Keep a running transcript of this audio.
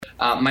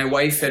My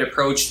wife had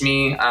approached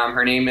me.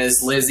 Her name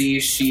is Lizzie.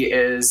 She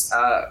is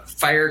a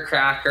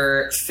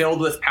firecracker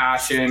filled with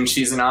passion.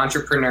 She's an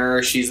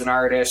entrepreneur. She's an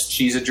artist.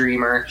 She's a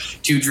dreamer.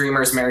 Two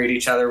dreamers married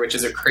each other, which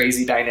is a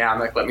crazy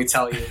dynamic, let me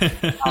tell you.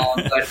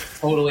 But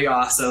totally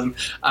awesome.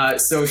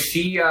 So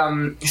she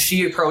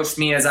approached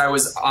me as I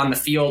was on the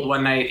field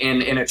one night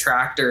in a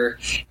tractor,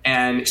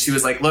 and she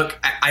was like, look,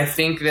 I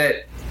think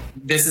that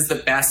this is the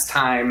best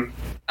time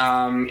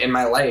in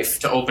my life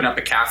to open up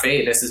a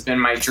cafe. This has been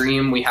my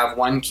dream. We have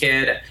one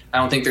kid. I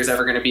don't think there's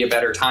ever going to be a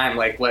better time.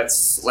 Like,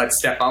 let's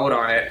step out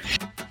on it.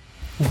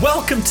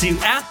 Welcome to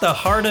At the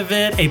Heart of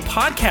It, a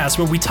podcast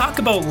where we talk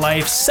about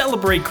life,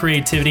 celebrate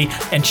creativity,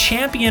 and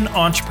champion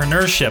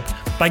entrepreneurship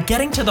by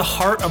getting to the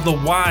heart of the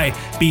why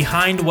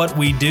behind what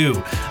we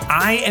do.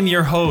 I am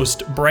your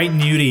host, Brighton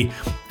Udy,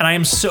 and I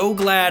am so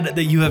glad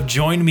that you have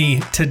joined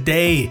me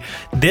today.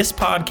 This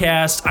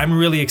podcast, I'm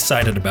really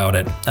excited about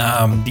it.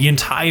 The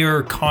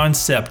entire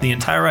concept, the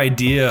entire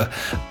idea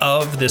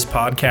of this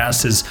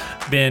podcast has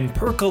been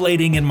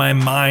percolating in my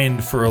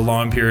mind for a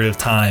long period of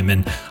time,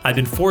 and I've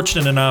been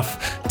fortunate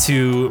enough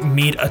to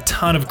meet a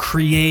ton of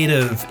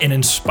creative and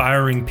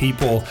inspiring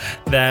people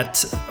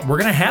that we're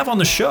going to have on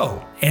the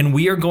show. And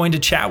we are going to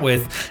chat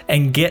with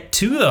and get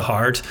to the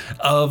heart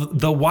of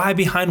the why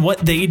behind what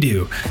they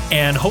do.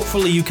 And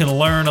hopefully you can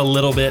learn a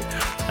little bit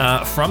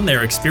from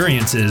their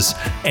experiences.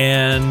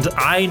 And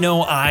I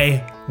know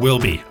I will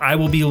be. I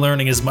will be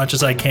learning as much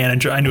as I can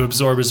and trying to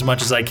absorb as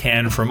much as I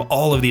can from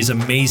all of these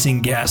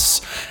amazing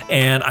guests.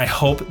 And I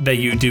hope that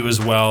you do as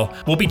well.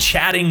 We'll be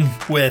chatting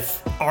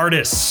with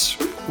artists,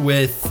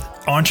 with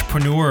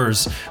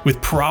entrepreneurs,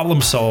 with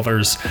problem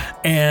solvers,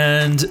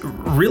 and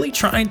really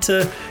trying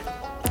to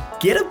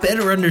get a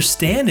better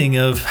understanding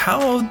of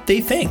how they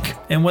think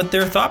and what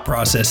their thought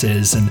process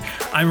is. And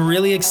I'm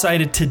really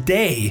excited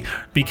today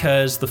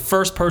because the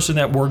first person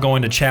that we're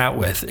going to chat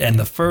with and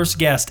the first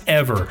guest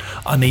ever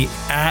on the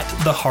At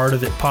the Heart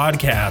of It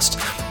podcast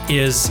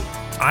is,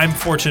 I'm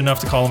fortunate enough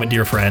to call him a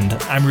dear friend.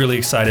 I'm really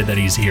excited that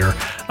he's here.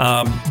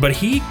 But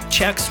he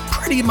checks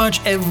pretty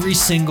much every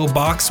single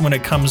box when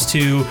it comes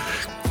to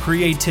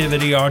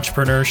creativity,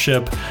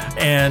 entrepreneurship,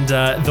 and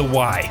the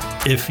why.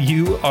 If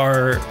you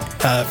are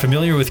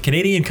familiar with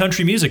Canadian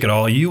country music at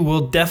all, you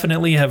will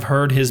definitely have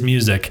heard his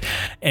music.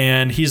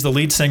 And he's the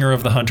lead singer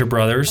of the Hunter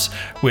Brothers,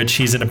 which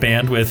he's in a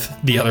band with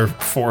the other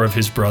four of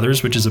his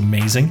brothers, which is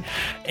amazing.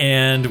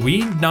 And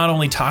we not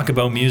only talk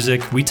about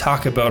music, we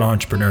talk about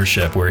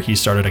entrepreneurship, where he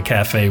started a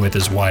cafe with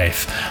his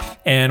wife.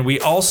 And we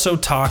also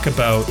talk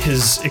about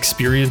his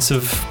experience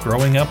of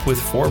growing up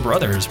with four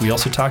brothers. We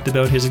also talked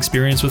about his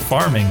experience with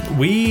farming.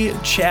 We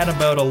chat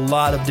about a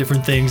lot of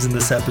different things in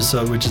this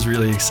episode, which is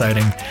really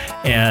exciting.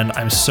 And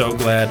I'm so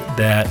glad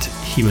that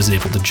he was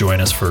able to join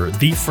us for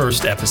the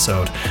first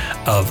episode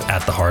of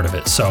At the Heart of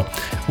It. So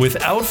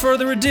without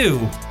further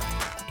ado,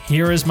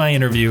 here is my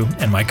interview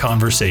and my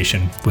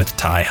conversation with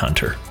Ty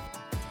Hunter.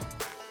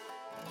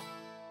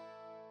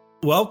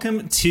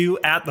 Welcome to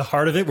At the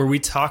Heart of It, where we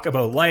talk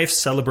about life,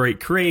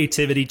 celebrate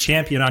creativity,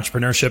 champion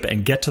entrepreneurship,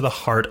 and get to the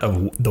heart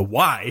of the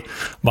why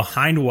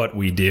behind what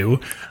we do.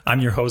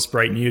 I'm your host,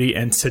 Brighton Udy,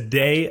 and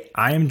today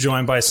I am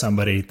joined by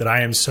somebody that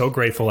I am so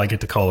grateful I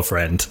get to call a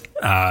friend.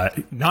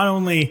 Not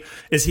only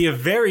is he a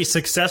very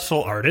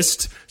successful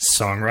artist,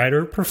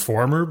 songwriter,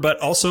 performer, but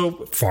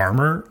also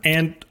farmer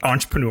and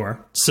entrepreneur.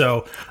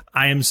 So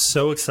I am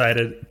so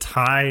excited.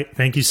 Ty,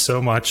 thank you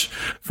so much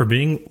for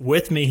being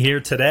with me here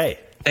today.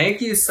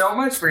 Thank you so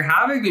much for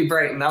having me,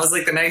 Brighton. That was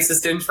like the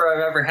nicest intro I've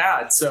ever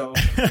had. So,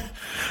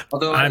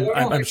 although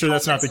I'm sure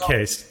that's not the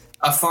case.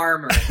 A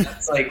farmer,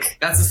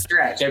 that's a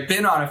stretch. I've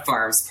been on a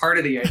farm. It's part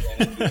of the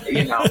identity,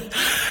 you know.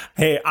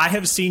 Hey, I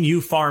have seen you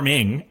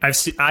farming.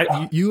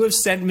 You have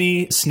sent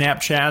me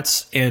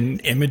Snapchats and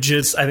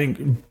images, I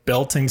think,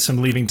 belting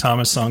some Leaving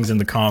Thomas songs in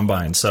the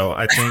combine. So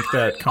I think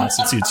that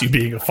constitutes you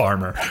being a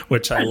farmer,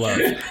 which I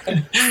love.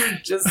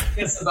 Just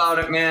kiss about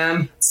it,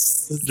 man.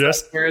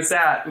 Just where it's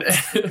at.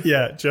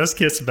 Yeah, just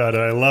kiss about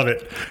it. I love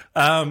it.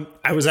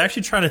 I was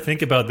actually trying to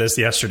think about this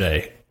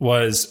yesterday,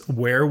 was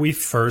where we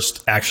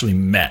first actually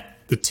met.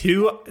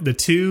 The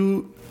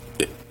two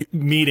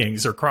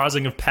meetings or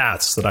crossing of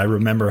paths that I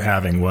remember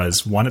having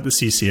was one at the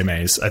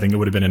CCMAs. I think it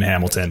would have been in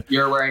Hamilton.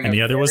 You're wearing and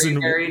the other was in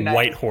nice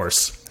White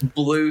Horse.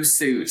 Blue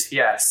suit.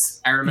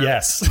 Yes. I remember.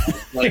 Yes.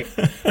 like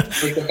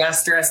the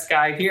best dressed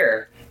guy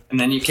here. And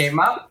then you came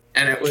up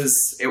and it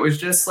was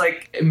just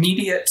like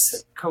immediate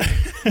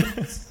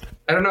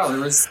I don't know.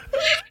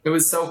 It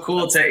was so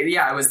cool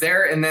I was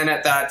there. And then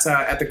at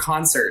the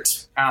concert,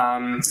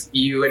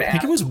 you and I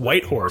think it was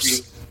White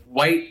Horse.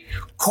 White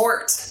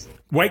Court.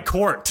 Not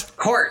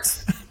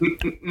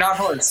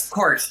horse.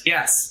 Court.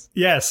 Yes.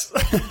 You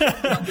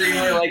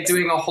were like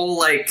doing a whole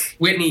like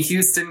Whitney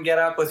Houston get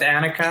up with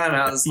Annika, and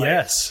I was like,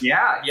 yes.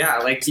 Yeah.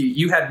 Like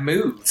you had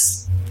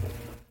moves.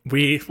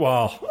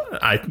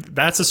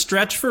 That's a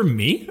stretch for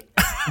me.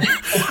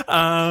 It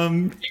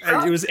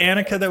was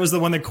Annika that was the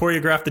one that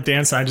choreographed the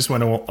dance, and I just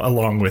went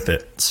along with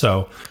it.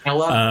 So I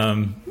love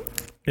it.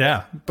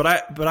 Yeah,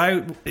 but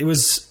it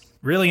was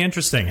really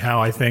interesting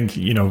how I think,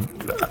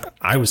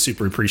 I was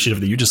super appreciative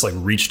that you just like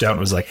reached out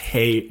and was like,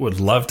 hey, would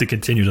love to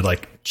continue to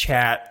like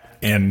chat,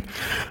 and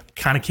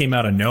kind of came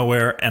out of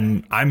nowhere.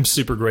 And I'm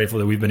super grateful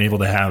that we've been able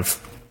to have,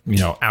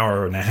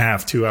 hour and a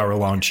half, 2 hour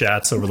long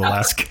chats over the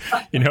last,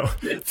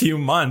 few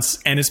months.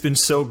 And it's been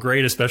so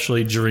great,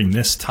 especially during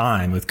this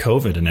time with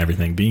COVID and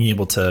everything, being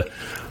able to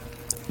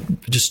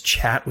just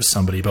chat with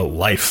somebody about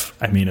life.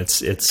 I mean,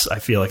 it's, I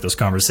feel like those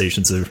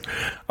conversations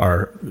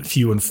are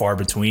few and far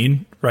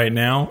between right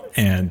now.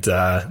 And,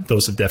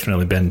 those have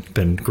definitely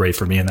been great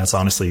for me. And that's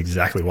honestly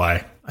exactly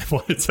why I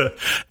wanted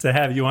to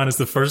have you on as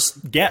the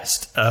first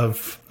guest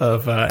of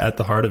At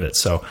the Heart of It.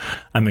 So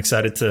I'm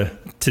excited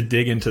to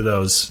dig into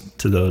those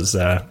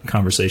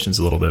conversations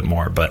a little bit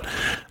more. But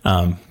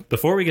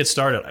before we get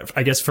started,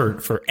 I guess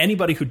for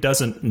anybody who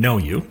doesn't know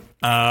you,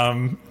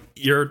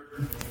 you're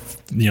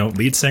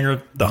lead singer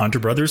of the Hunter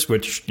Brothers,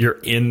 which you're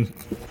in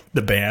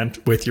the band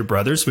with your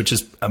brothers, which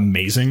is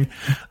amazing.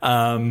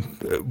 Why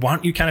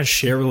don't you kind of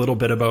share a little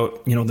bit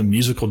about, the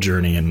musical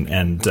journey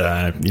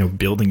and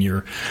building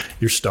your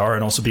star,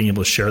 and also being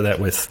able to share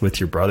that with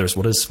your brothers.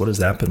 What has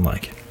that been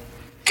like?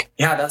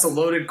 Yeah, that's a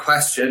loaded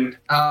question.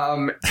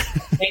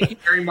 Thank you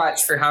very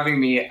much for having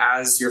me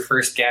as your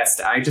first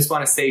guest. I just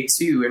want to say,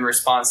 too, in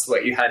response to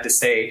what you had to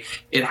say,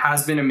 it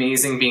has been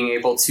amazing being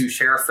able to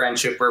share a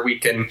friendship where we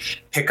can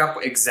pick up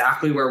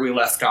exactly where we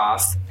left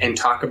off and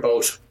talk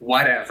about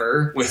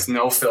whatever with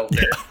no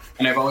filter. Yeah.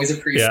 And I've always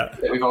appreciated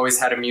that we've always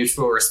had a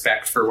mutual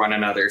respect for one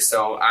another.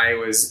 So I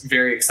was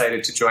very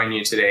excited to join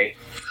you today.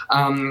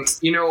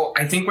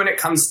 I think when it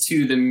comes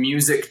to the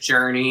music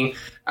journey,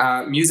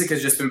 music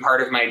has just been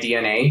part of my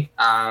DNA.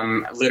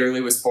 I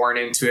literally was born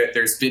into it.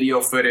 There's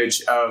video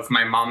footage of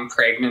my mom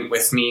pregnant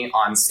with me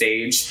on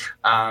stage.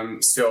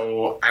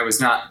 So I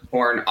was not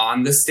born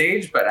on the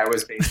stage, but I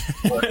was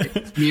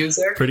basically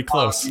music. Pretty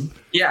close.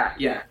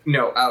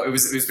 No, it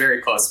was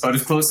very close, about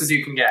as close as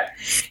you can get.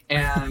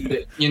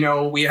 And,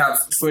 we have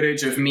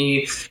footage of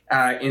me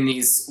in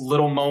these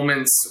little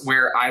moments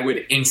where I would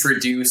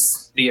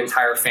introduce the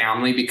entire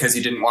family because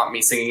you didn't want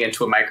me singing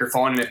into a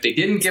microphone. And if they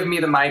didn't give me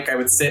the mic, I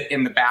would sit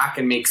in the back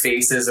and make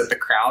faces at the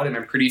crowd. And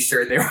I'm pretty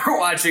sure they were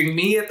watching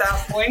me at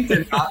that point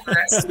and not the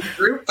rest of the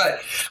group.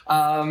 But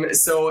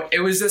so it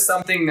was just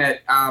something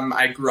that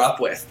I grew up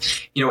with.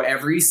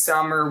 Every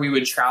summer we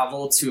would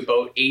travel to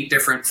about 8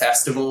 different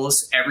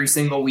festivals. Every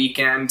single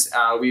weekend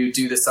we would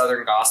do the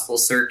Southern Gospel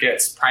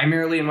circuits,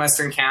 primarily in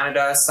Western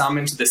Canada, some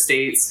into the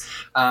States.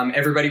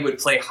 Everybody would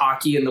play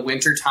hockey in the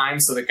winter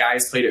time. So the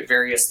guys played at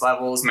various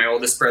levels. My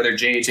oldest brother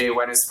JJ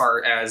went as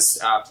far as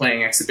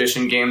playing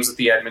exhibition games with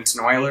the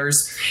Edmonton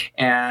Oilers.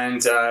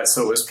 And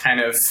so it was kind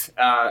of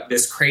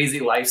this crazy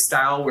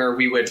lifestyle where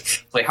we would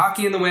play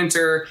hockey in the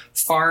winter,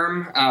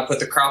 farm, put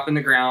the crop in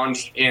the ground.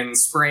 In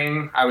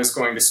spring, I was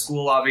going to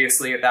school,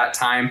 obviously, at that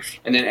time.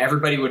 And then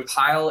everybody would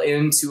pile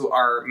into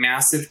our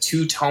massive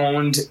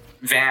 2-toned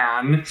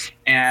van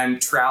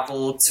and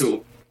travel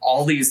to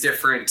all these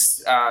different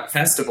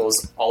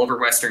festivals all over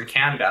Western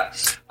Canada.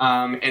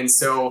 And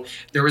so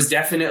there was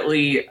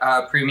definitely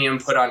a premium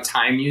put on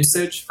time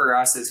usage for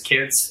us as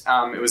kids.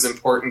 It was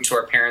important to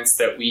our parents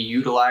that we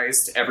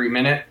utilized every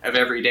minute of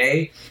every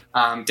day.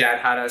 Dad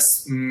had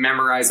us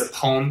memorize a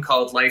poem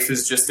called Life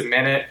is Just a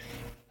Minute.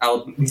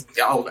 I'll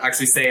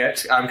actually say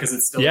it because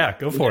it's still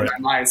go for it.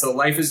 In my mind. So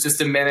life is just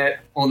a minute,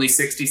 only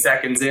 60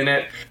 seconds in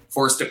it,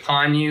 forced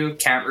upon you,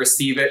 can't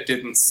receive it,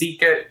 didn't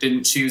seek it,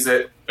 didn't choose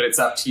it, but it's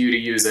up to you to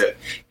use it.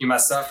 You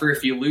must suffer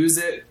if you lose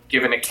it,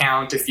 give an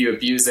account if you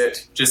abuse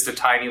it, just a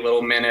tiny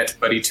little minute,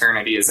 but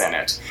eternity is in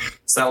it.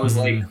 So that was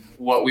like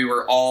what we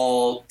were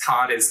all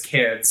taught as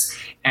kids.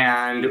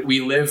 And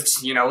we lived,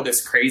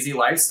 this crazy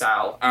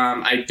lifestyle.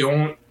 I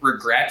don't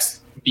regret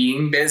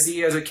being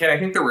busy as a kid. I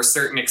think there were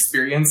certain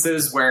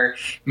experiences where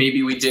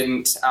maybe we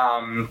didn't,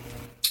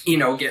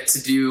 get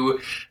to do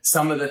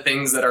some of the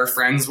things that our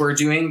friends were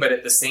doing. But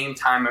at the same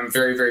time, I'm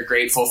very, very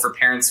grateful for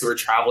parents who are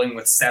traveling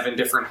with 7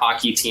 different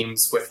hockey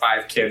teams with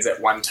 5 kids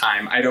at one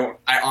time.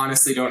 I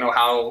honestly don't know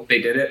how they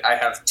did it. I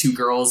have 2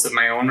 girls of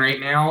my own right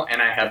now,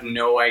 and I have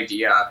no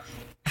idea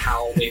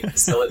how they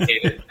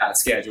facilitated that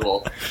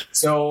schedule.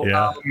 So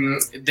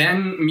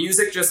then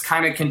music just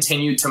kind of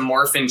continued to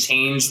morph and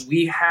change.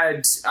 We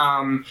had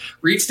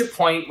reached a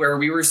point where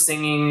we were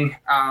singing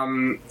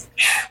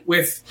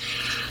with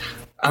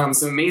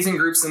some amazing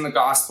groups in the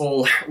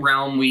gospel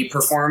realm. We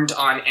performed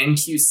on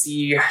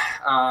NQC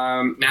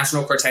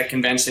National Quartet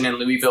Convention in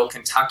Louisville,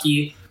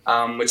 Kentucky,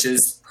 which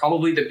is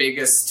probably the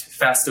biggest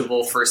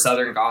festival for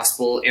Southern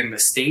Gospel in the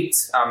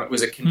States. It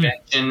was a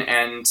convention,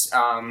 and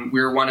we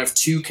were one of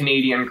 2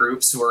 Canadian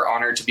groups who were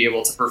honored to be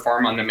able to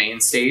perform on the main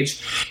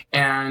stage.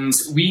 And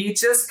we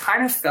just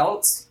kind of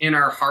felt in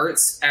our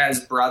hearts as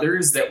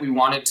brothers that we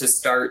wanted to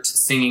start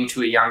singing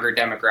to a younger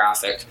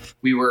demographic.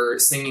 We were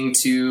singing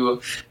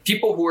to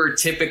people who were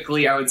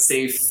typically, I would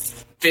say,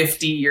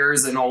 50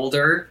 years and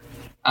older.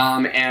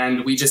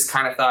 And we just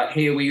kind of thought,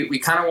 hey, we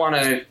kind of want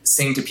to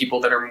sing to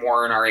people that are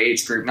more in our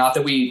age group. Not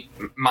that we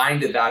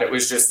minded that, it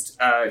was just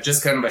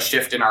kind of a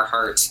shift in our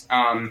heart.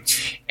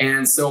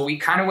 And so we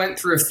kind of went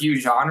through a few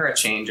genre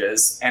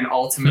changes and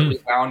ultimately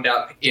wound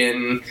up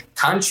in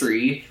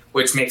country,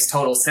 which makes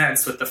total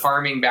sense with the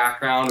farming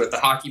background, with the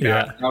hockey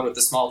background, with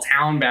the small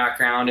town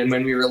background. And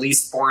when we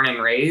released Born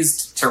and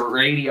Raised to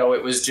radio,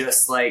 it was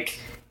just like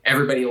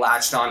everybody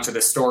latched onto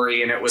the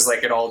story, and it was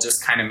like it all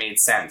just kind of made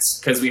sense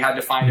because we had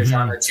to find a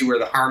genre too where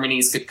the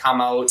harmonies could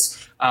come out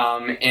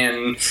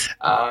in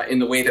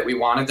the way that we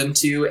wanted them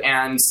to.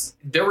 And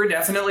there were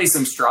definitely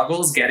some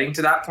struggles getting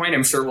to that point.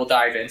 I'm sure we'll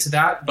dive into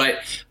that, but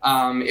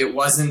it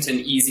wasn't an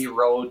easy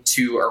road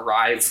to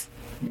arrive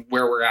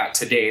where we're at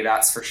today,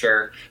 that's for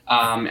sure.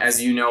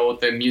 As you know,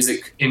 the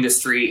music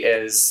industry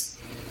is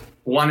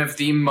one of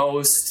the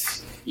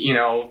most,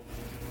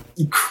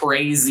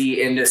 crazy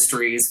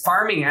industries,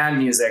 farming and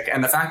music,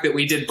 and the fact that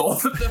we did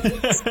both of them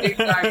at the same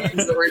time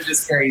means that we're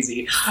just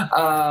crazy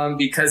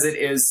because it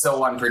is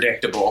so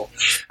unpredictable.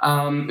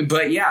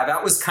 But yeah,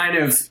 that was kind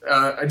of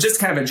just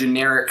kind of a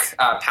generic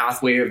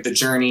pathway of the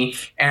journey.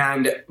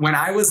 And when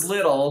I was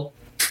little,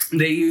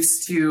 they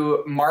used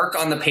to mark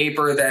on the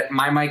paper that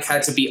my mic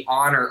had to be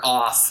on or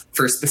off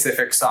for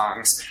specific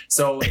songs.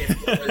 So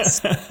if it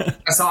was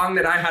a song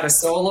that I had a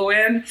solo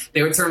in,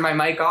 they would turn my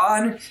mic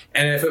on.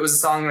 And if it was a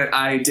song that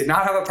I did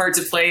not have a part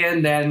to play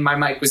in, then my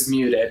mic was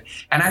muted.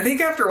 And I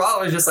think after a while,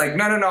 I was just like,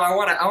 no, I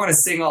want to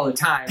sing all the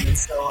time. And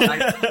so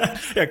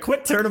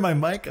quit turning my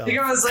mic on. I think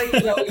I was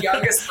like,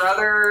 youngest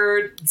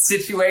brother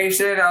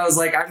situation. I was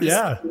like, I'm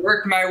just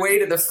worked my way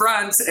to the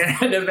front.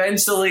 And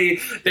eventually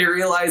they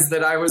realized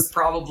that I was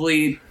probably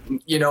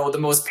the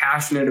most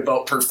passionate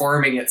about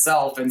performing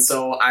itself, and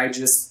so I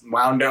just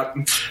wound up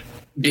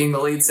being the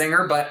lead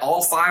singer. But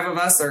all five of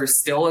us are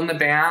still in the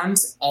band.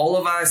 All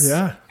of us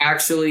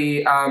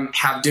actually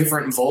have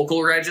different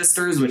vocal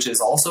registers, which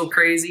is also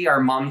crazy. Our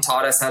mom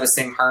taught us how to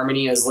sing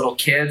harmony as little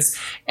kids,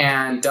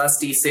 and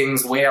Dusty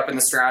sings way up in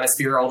the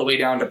stratosphere all the way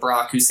down to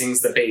Brock, who sings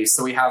the bass.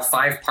 So we have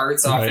 5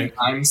 parts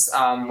oftentimes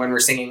when we're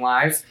singing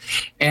live,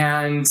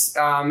 and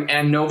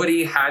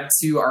nobody had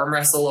to arm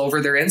wrestle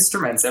over their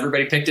instruments.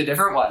 Everybody picked a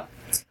different one.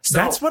 So,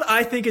 that's what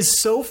I think is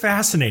so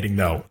fascinating,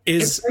 though,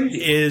 is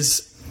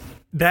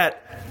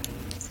that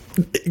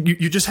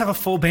you just have a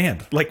full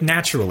band, like,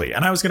 naturally.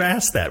 And I was going to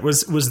ask that,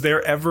 was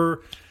there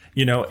ever,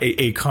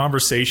 a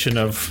conversation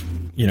of,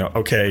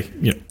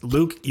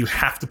 Luke, you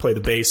have to play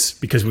the bass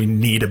because we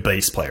need a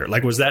bass player.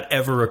 Like, was that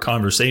ever a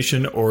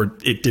conversation, or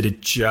did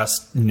it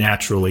just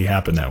naturally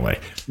happen that way?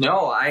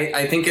 No,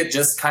 I think it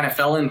just kind of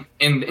fell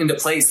into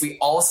place. We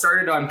all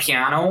started on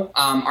piano.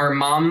 Our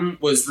mom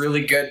was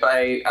really good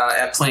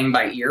at playing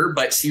by ear,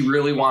 but she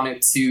really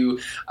wanted to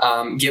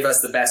give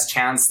us the best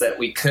chance that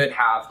we could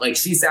have. Like,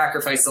 she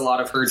sacrificed a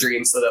lot of her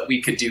dreams so that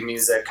we could do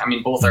music. I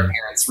mean, both our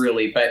parents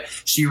really, but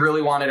she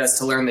really wanted us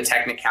to learn the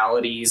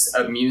technicalities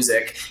of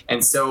music.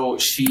 And so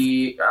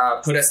she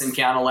put us in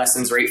piano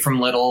lessons right from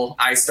little.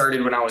 I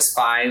started when I was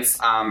 5.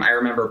 I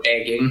remember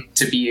begging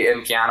to be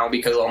in piano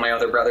because all my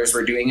other brothers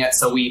were doing it.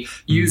 So we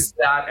used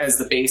that as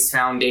the bass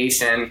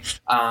foundation.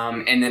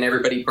 And then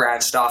everybody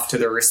branched off to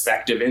their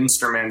respective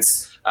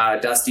instruments.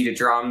 Dusty to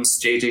drums,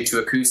 JJ to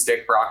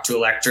acoustic, Brock to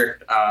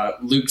electric,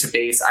 Luke to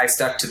bass. I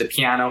stuck to the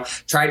piano.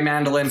 Tried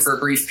mandolin for a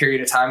brief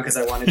period of time because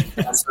I wanted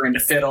to transfer into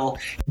fiddle.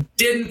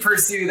 Didn't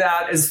pursue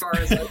that as far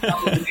as I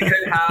probably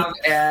could have,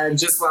 and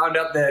just wound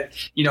up that,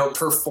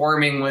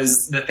 performing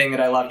was the thing that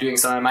I love doing.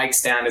 So my mic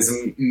stand is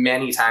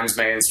many times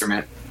my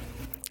instrument.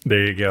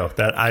 There you go.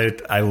 That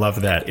I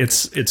love that.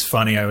 It's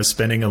funny. I was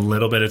spending a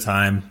little bit of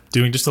time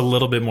doing just a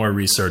little bit more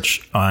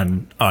research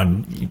on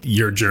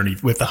your journey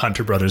with the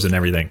Hunter brothers and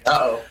everything.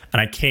 Uh-oh.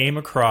 And I came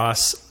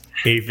across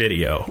a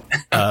video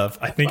of,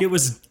 I think it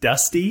was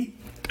Dusty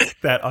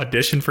that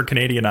auditioned for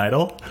Canadian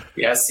Idol.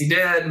 Yes, he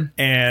did.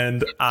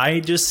 And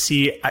I just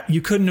see,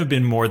 you couldn't have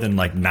been more than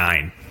like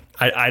 9.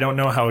 I don't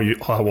know how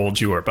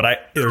old you were,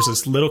 but there's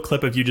this little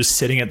clip of you just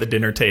sitting at the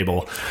dinner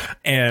table,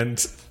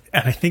 and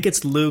I think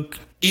it's Luke,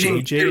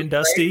 JJ, and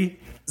Dusty. Right?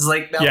 It's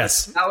like that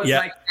was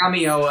my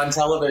cameo on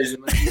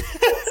television.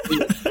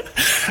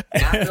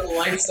 After the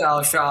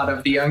lifestyle shot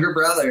of the younger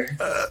brother.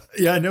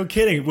 Yeah, no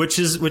kidding. Which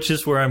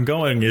is where I'm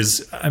going.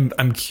 Is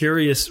I'm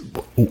curious.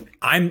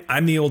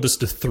 I'm the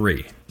oldest of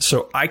 3,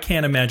 so I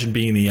can't imagine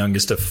being the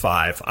youngest of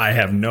 5. I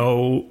have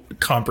no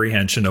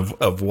comprehension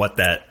of what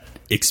that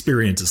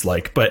experience is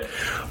like. But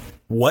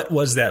what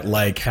was that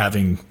like,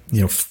 having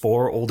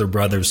 4 older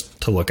brothers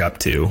to look up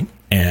to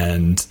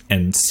and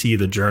see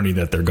the journey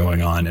that they're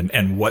going on,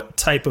 and what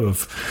type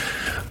of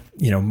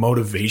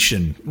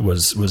motivation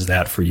was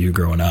that for you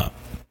growing up?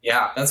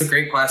 Yeah, that's a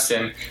great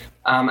question.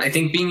 I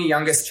think being a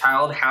youngest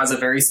child has a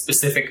very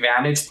specific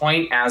vantage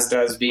point, as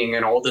does being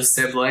an oldest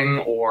sibling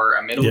or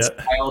a middle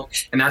child.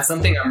 And that's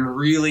something I'm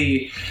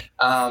really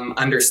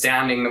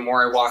understanding the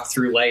more I walk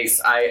through life.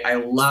 I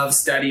love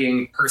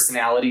studying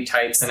personality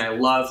types, and I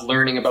love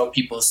learning about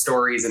people's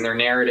stories and their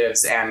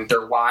narratives and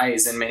their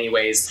whys in many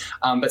ways.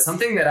 But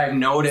something that I've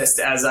noticed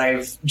as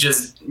I've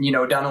just,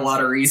 done a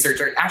lot of research,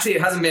 or actually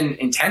it hasn't been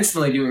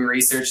intentionally doing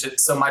research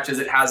so much as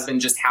it has been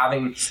just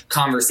having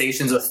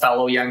conversations with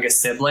fellow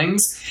youngest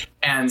siblings,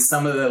 and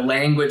some of the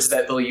language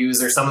that they'll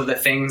use, or some of the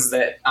things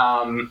that,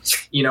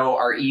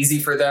 are easy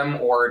for them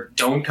or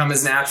don't come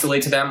as naturally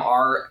to them,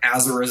 are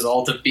as a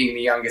result of being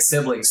the youngest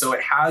sibling. So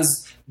it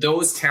has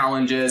those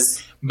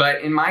challenges.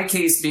 But in my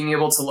case, being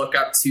able to look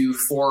up to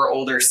 4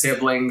 older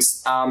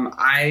siblings,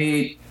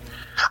 I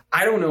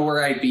don't know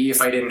where I'd be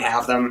if I didn't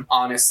have them,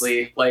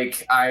 honestly.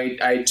 Like,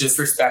 I just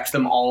respect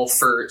them all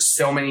for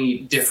so many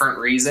different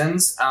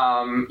reasons.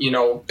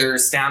 They're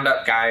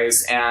stand-up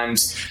guys, and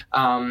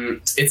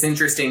it's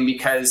interesting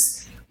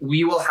because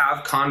we will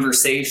have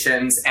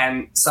conversations,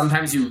 and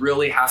sometimes you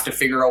really have to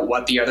figure out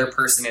what the other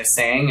person is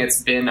saying.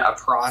 It's been a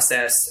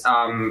process.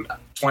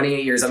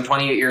 28 years. I'm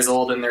 28 years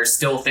old, and there's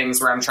still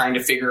things where I'm trying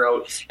to figure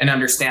out and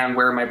understand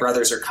where my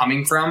brothers are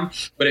coming from.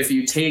 But if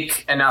you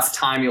take enough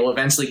time, you'll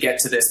eventually get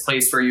to this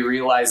place where you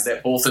realize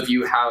that both of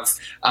you have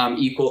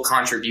equal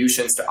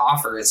contributions to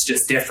offer. It's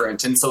just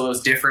different. And so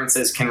those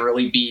differences can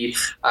really be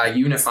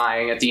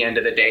unifying at the end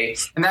of the day.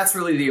 And that's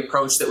really the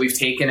approach that we've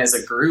taken as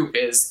a group,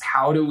 is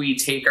how do we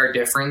take our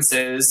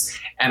differences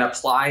and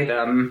apply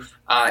them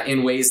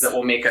in ways that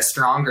will make us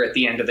stronger at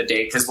the end of the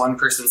day, because one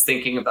person's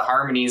thinking of the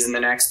harmonies and the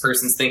next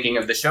person's thinking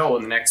of the show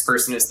and the next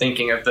person is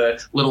thinking of the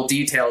little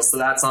details. So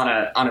that's on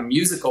a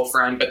musical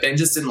front, but then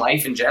just in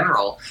life in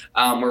general,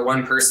 where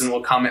one person will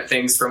come at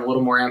things from a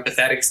little more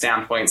empathetic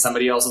standpoint,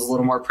 somebody else is a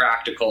little more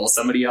practical,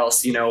 somebody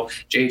else,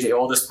 JJ,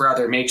 oldest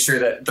brother, make sure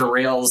that the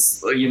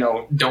rails,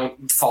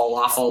 don't fall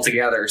off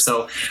altogether.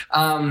 So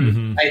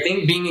I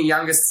think being a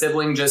youngest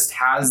sibling just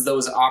has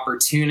those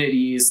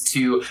opportunities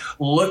to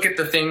look at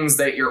the things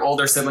that your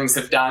older siblings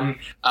have done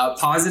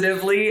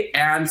positively,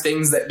 and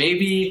things that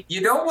maybe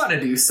you don't want to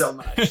do so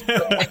much.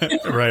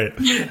 Right.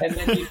 And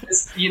then you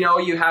just,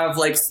 you have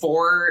like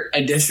 4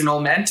 additional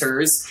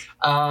mentors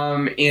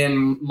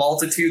in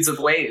multitudes of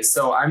ways.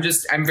 So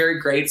I'm very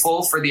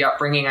grateful for the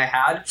upbringing I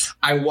had.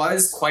 I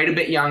was quite a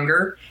bit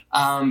younger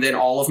than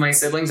all of my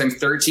siblings. I'm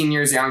 13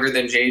 years younger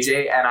than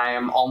JJ, and I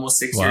am almost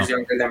 6 years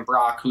younger than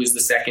Brock, who is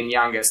the second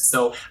youngest.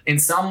 So in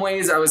some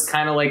ways I was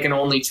kind of like an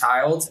only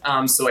child.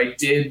 So I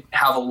did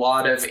have a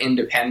lot of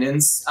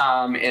independence,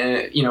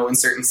 in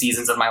certain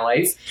seasons of my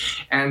life.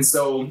 And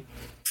so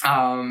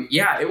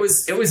it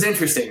was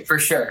interesting for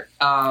sure.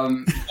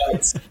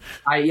 But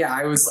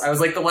I was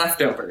like the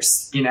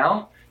leftovers,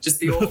 just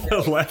the old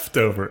the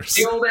leftovers,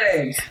 the old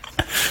egg.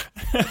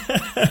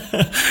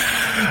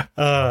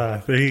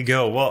 There you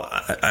go. Well,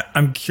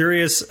 I'm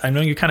curious. I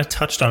know you kind of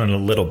touched on it a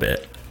little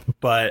bit,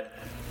 but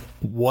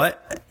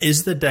what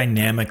is the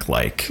dynamic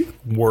like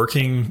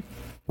working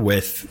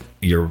with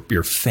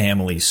your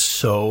family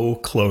so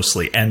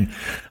closely? And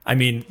I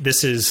mean,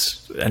 this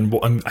is, and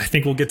I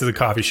think we'll get to the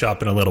coffee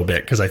shop in a little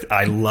bit, because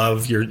I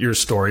love your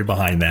story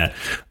behind that.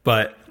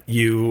 But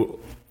you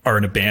are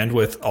in a band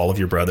with all of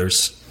your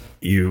brothers.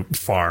 You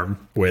farm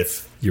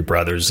with your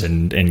brothers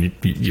and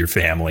your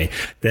family.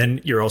 Then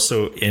you're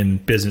also in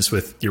business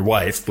with your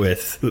wife,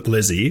 with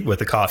Lizzie, with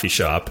the coffee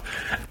shop.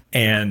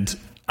 And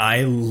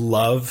I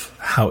love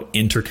how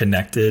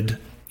interconnected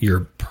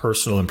your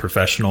personal and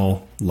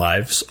professional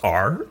lives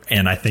are.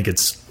 And I think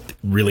it's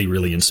really,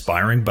 really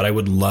inspiring. But I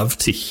would love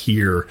to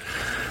hear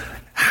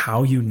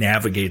how you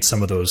navigate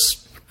some of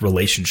those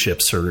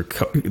relationships, or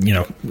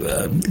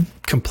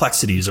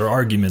complexities or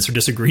arguments or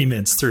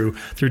disagreements through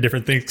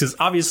different things, because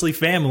obviously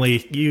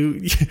family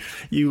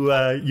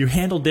you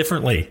handle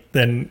differently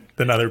than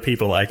other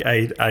people.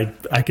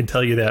 I can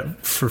tell you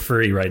that for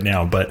free right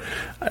now. But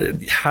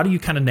how do you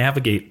kind of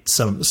navigate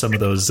some of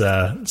those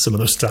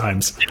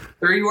times?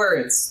 3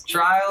 words: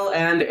 trial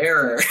and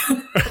error.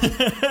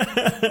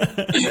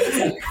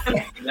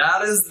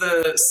 That is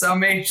the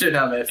summation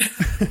of it.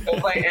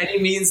 Don't by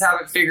any means have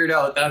it figured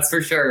out, that's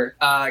for sure.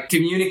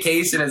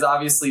 Communication is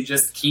obviously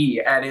just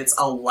key, and it's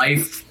a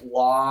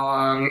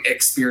lifelong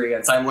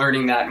experience. I'm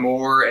learning that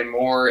more and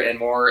more and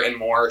more and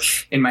more.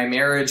 In my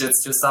marriage,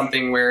 it's just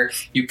something where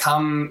you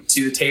come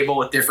to the table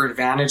with different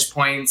vantage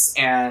points,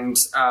 and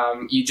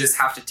you just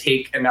have to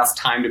take enough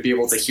time to be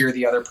able to hear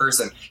the other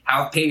person.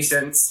 Have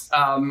patience,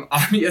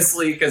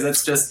 obviously, because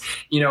it's just,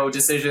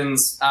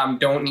 decisions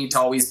don't need to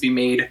always be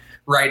made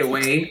right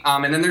away.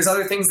 And then there's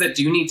other things that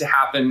do need to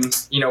happen,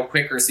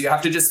 quicker. So you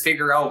have to just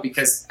figure out,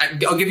 because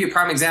I'll give you a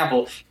prime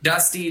example.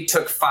 Dusty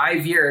took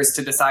 5 years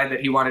to decide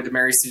that he wanted to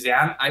marry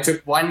Suzanne. I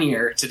took 1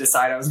 year to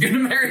decide I was going to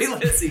marry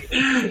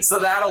Lizzie. So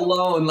that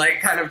alone,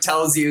 kind of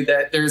tells you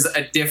that there's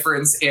a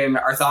difference in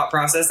our thought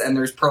process, and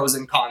there's pros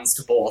and cons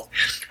to both.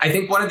 I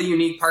think one of the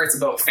unique parts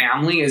about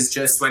family is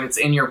just when it's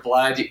in your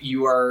blood,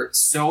 you are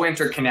so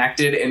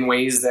interconnected in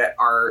ways that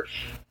are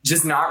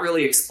just not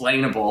really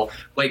explainable.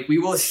 Like, we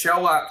will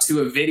show up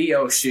to a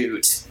video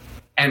shoot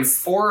and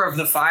 4 of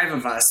the 5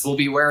 of us will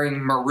be wearing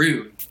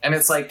maroon. And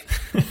it's like,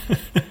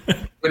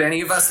 would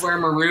any of us wear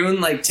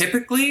maroon, like,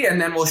 typically? And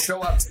then we'll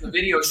show up to the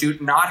video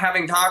shoot not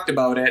having talked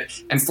about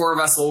it, and 4 of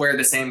us will wear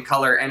the same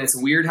color. And it's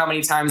weird how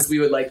many times we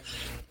would, like,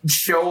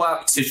 show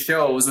up to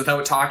shows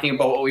without talking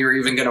about what we were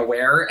even going to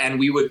wear, and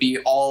we would be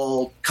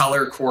all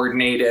color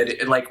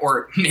coordinated, like,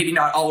 or maybe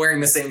not all wearing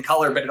the same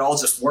color, but it all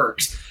just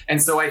worked.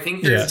 And so I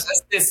think there's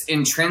just this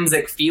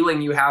intrinsic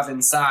feeling you have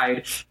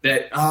inside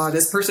that,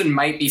 this person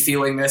might be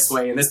feeling this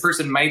way and this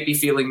person might be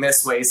feeling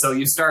this way. So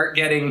you start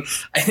getting,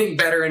 I think,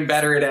 better and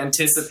better at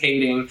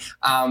anticipating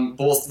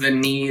both the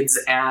needs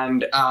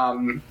and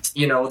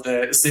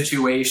the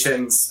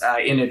situations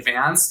in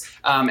advance.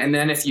 And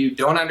then if you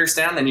don't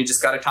understand, then you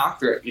just got to talk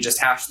through it. You just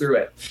hash through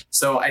it.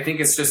 So I think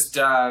it's just,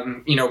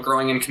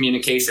 growing in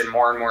communication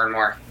more and more and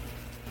more.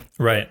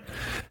 Right.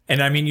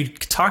 And I mean, you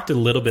talked a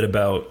little bit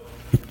about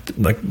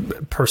like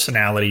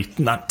personality,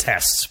 not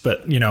tests,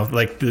 but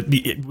like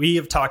we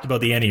have talked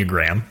about the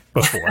Enneagram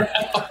before.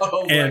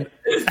 And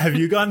have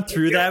you gone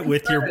through that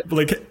with your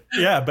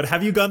but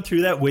have you gone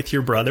through that with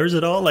your brothers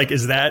at all? Like,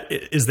 is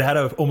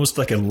that almost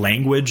like a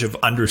language of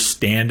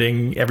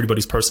understanding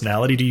everybody's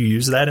personality? Do you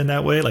use that in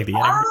that way? Like the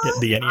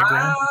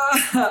Enneagram?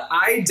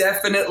 I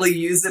definitely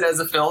use it as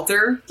a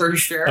filter for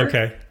sure.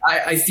 Okay.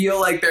 I feel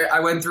like I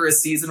went through a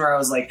season where I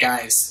was like,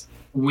 guys,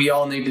 we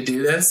all need to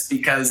do this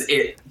because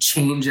it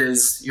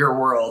changes your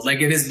world.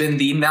 Like, it has been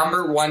the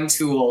number one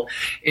tool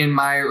in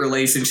my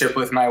relationship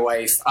with my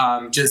wife.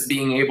 Just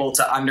being able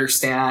to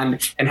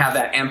understand and have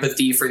that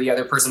empathy for the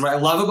other person. What I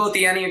love about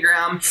the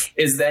Enneagram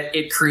is that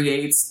it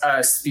creates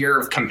a sphere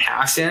of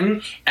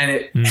compassion, and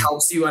it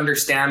helps you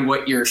understand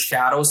what your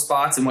shadow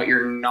spots and what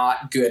you're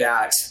not good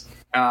at.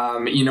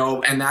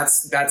 And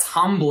that's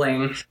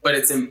humbling, but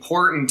it's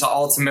important to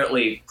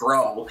ultimately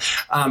grow.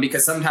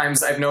 Because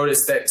sometimes I've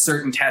noticed that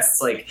certain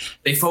tests, like,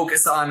 they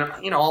focus on,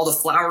 all the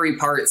flowery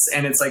parts,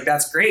 and it's like,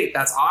 that's great.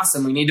 That's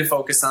awesome. We need to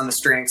focus on the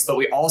strengths, but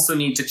we also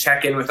need to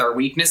check in with our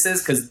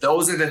weaknesses, because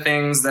those are the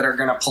things that are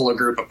going to pull a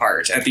group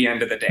apart at the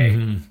end of the day.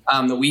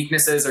 Mm-hmm. The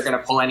weaknesses are going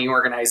to pull any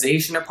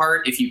organization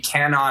apart if you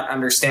cannot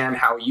understand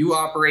how you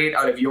operate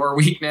out of your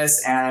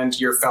weakness and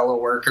your fellow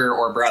worker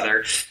or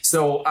brother.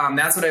 So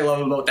that's what I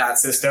love about that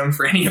system.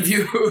 For any of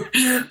you who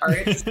are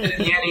interested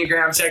in the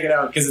Enneagram, check it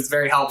out because it's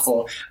very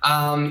helpful.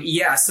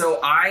 So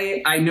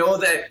I know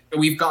that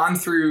we've gone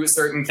through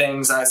certain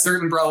things.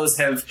 Certain bros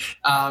have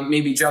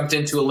maybe jumped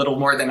into a little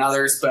more than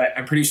others, but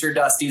I'm pretty sure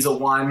Dusty's a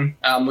 1,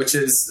 which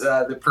is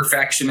the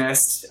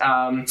perfectionist.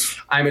 I'm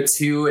a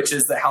 2, which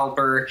is the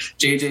helper.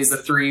 JJ's a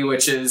 3,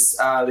 which is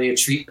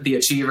the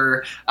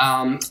achiever.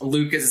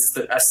 Luke is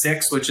a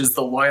 6, which is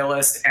the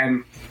loyalist,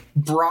 and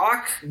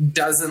Brock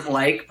doesn't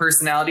like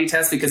personality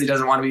tests because he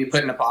doesn't want to be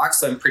put in a box,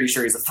 so I'm pretty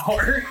sure he's a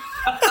 4.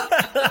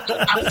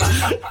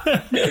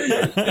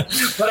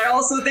 But I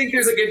also think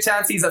there's a good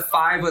chance he's a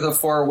 5 with a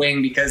 4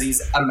 wing because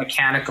he's a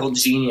mechanical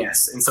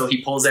genius, and so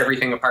he pulls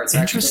everything apart.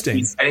 So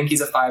interesting. I think he's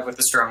a 5 with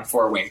a strong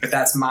 4 wing, but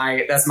that's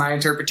my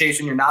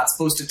interpretation. You're not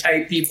supposed to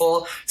type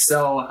people,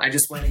 so I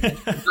just went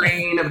against the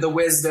grain of the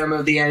wisdom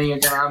of the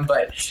Enneagram.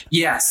 But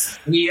yes,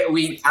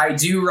 I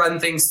do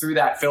run things through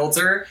that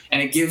filter,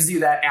 and it gives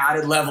you that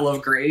added level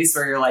of grace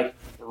where you're like,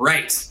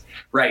 right,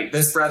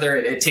 this brother,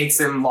 it takes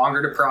him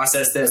longer to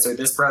process this, or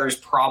this brother's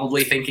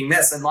probably thinking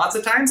this. And lots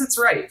of times it's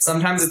right.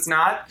 Sometimes it's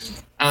not.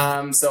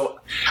 So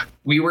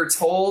we were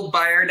told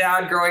by our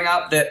dad growing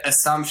up that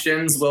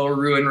assumptions will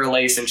ruin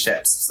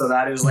relationships. So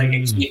that is like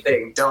a key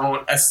thing.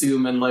 Don't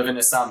assume and live in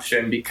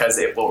assumption because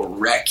it will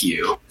wreck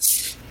you.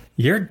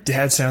 Your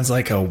dad sounds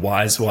like a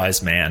wise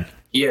man.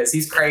 He is.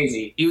 He's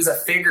crazy. He was a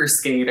figure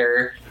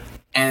skater,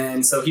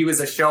 and so he was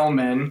a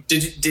showman.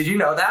 Did you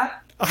know that?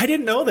 I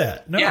didn't know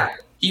that. No. Yeah.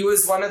 He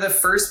was one of the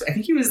first, I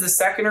think he was the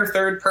 2nd or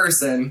 3rd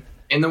person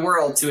in the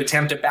world to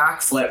attempt a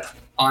backflip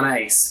on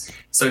ice.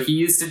 So he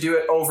used to do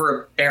it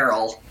over a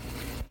barrel.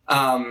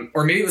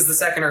 Or maybe it was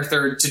the 2nd or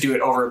 3rd to do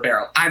it over a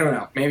barrel. I don't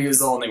know. Maybe he was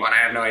the only one. I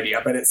have no idea.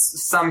 But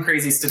it's some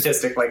crazy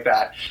statistic like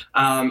that.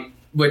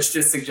 Which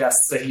just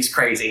suggests that he's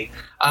crazy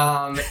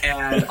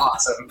and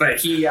awesome.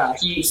 But he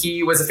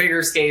was a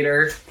figure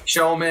skater,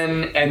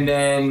 showman, and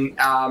then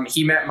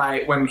he met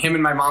when him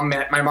and my mom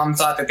met. My mom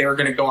thought that they were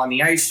going to go on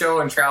the ice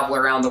show and travel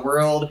around the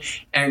world,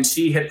 and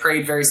she had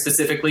prayed very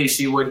specifically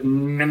she would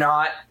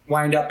not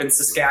wind up in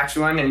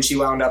Saskatchewan, and she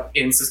wound up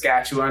in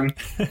Saskatchewan,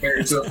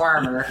 married to a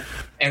farmer.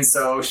 And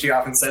so she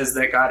often says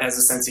that God has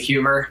a sense of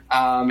humor,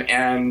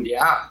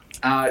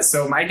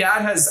 so my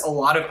dad has a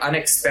lot of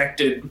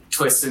unexpected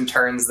twists and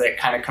turns that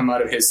kind of come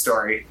out of his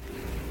story.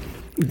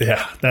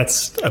 Yeah,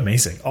 that's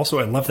amazing. Also,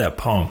 I love that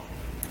poem.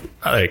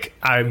 Like,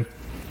 I'm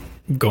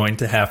going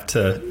to have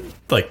to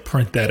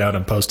print that out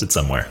and post it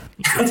somewhere.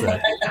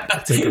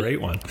 It's a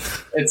great one.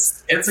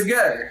 It's a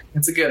gooder.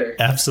 It's a gooder.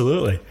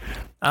 Absolutely.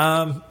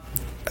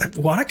 I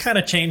want to kind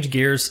of change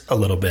gears a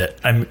little bit.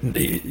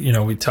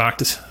 We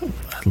talked a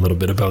little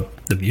bit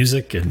about the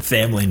music and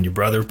family and your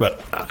brother,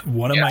 but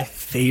one of my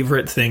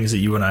favorite things that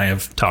you and I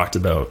have talked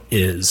about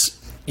is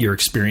your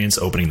experience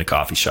opening the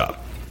coffee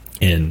shop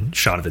in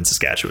Shaunavon,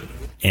 Saskatchewan.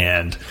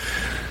 And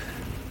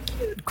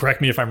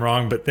correct me if I'm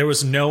wrong, but there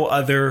was no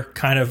other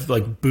kind of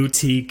like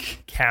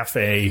boutique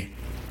cafe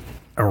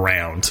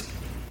around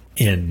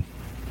in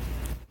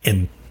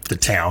the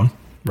town,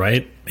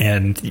 right?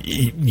 And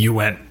you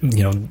went,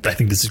 I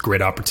think this is a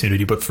great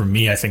opportunity. But for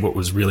me, I think what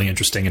was really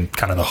interesting and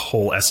kind of the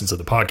whole essence of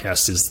the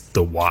podcast is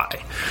the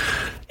why.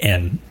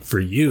 And for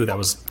you, that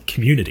was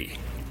community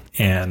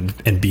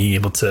and being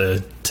able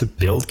to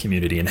build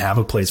community and have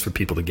a place for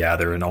people to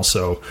gather. And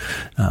also,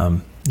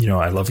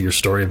 I love your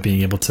story of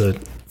being able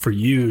for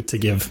you to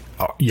give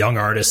young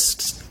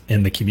artists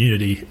in the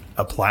community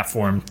a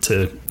platform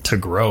to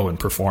grow and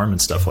perform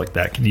and stuff like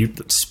that. Can you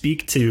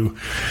speak to,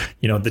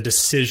 the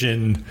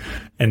decision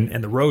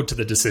and the road to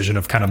the decision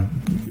of kind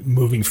of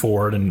moving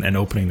forward and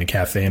opening the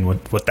cafe and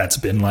what that's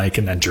been like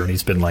and that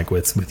journey's been like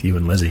with you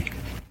and Lizzie?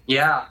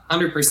 Yeah,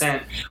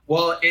 100%.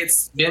 Well,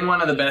 it's been one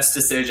of the best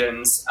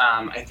decisions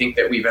I think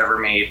that we've ever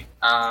made.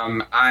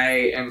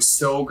 I am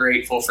so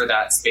grateful for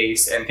that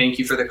space, and thank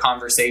you for the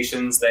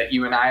conversations that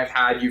you and I have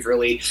had. You've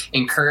really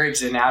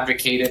encouraged and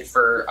advocated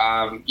for,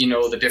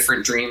 the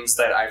different dreams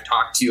that I've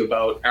talked to you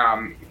about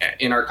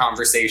in our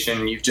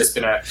conversation. You've just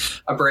been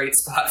a bright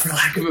spot, for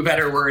lack of a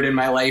better word, in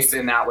my life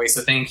in that way.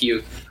 So thank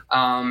you.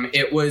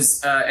 It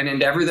was an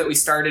endeavor that we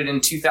started in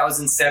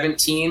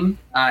 2017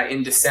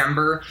 in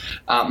December.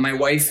 My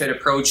wife had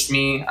approached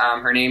me.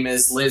 Her name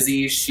is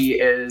Lizzie. She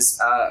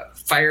is a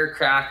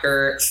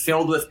firecracker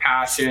filled with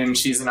passion.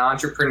 She's an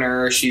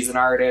entrepreneur. She's an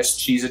artist.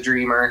 She's a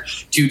dreamer.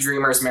 Two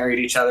dreamers married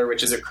each other,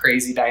 which is a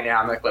crazy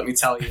dynamic, let me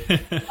tell you.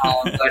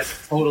 But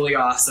totally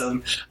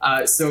awesome.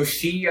 So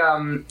she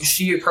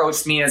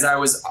approached me as I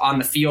was on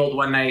the field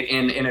one night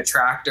in a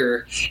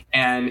tractor,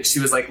 and she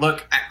was like,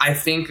 look, I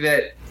think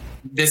that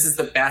this is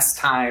the best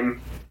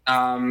time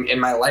in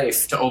my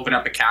life to open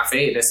up a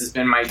cafe. This has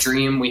been my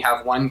dream. We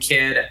have one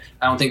kid.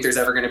 I don't think there's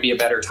ever going to be a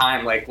better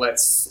time. Like,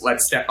 let's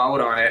step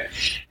out on it.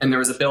 And there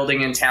was a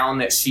building in town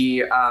that she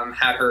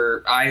had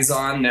her eyes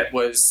on that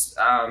was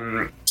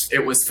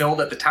it was filled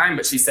at the time,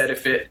 but she said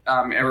if it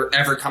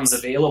ever comes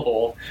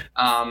available,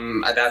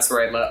 that's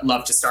where I'd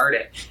love to start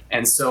it.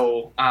 And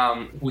so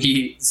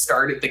we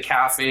started the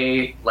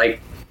cafe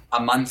like a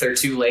month or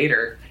two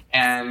later.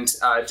 And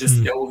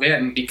just dove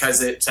in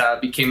because it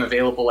became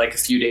available like a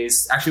few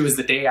days. Actually, it was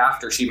the day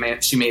after she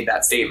made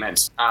that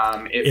statement.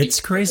 It's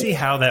crazy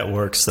how that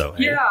works, though.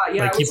 Hey?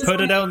 Yeah. Like you put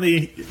it out in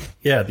the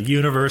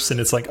universe, and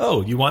it's like,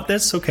 oh, you want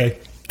this? Okay.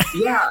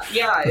 Yeah.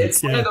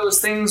 It's one of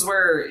those things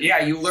where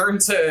you learn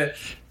to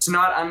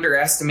not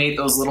underestimate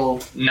those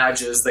little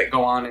nudges that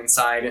go on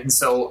inside. And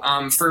so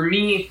for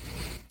me,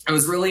 it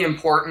was really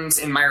important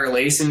in my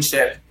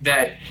relationship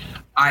that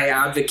I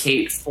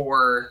advocate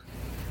for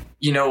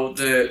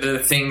the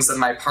things of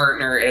my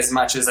partner as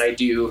much as I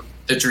do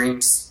the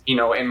dreams,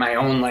 in my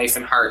own life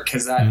and heart,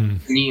 because that to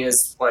me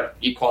is what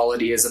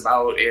equality is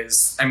about.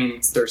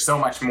 There's so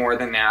much more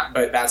than that,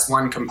 but that's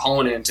one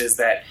component, is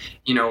that,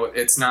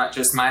 it's not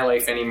just my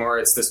life anymore.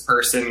 It's this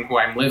person who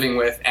I'm living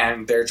with,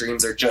 and their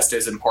dreams are just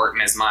as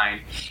important as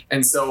mine.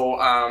 And so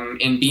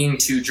in being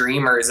two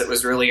dreamers, it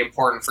was really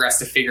important for us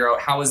to figure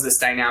out how is this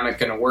dynamic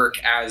going to work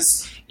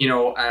as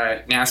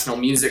a national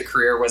music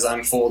career was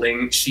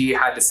unfolding. She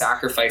had to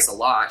sacrifice a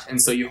lot.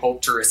 And so you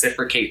hope to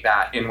reciprocate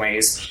that in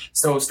ways.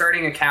 So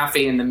starting a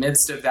cafe in the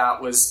midst of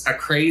that was a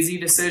crazy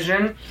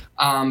decision.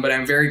 But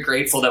I'm very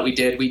grateful that we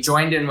did. We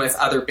joined in with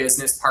other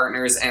business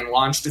partners and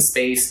launched a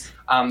space.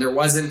 There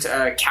wasn't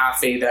a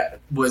cafe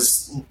that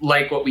was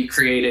like what we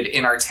created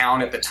in our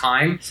town at the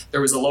time. There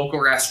was a local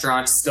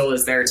restaurant, still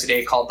is there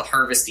today, called the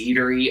Harvest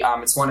Eatery.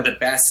 It's one of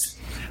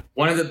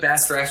the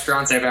best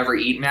restaurants I've ever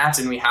eaten at,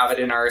 and we have it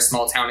in our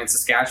small town in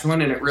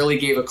Saskatchewan, and it really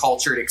gave a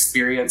cultured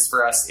experience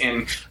for us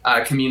in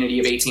a community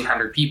of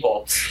 1,800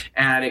 people.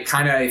 And it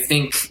kind of, I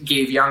think,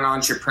 gave young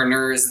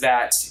entrepreneurs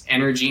that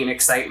energy and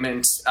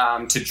excitement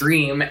to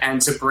dream and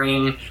to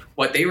bring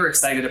what they were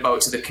excited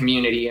about to the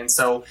community. And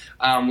so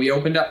we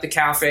opened up the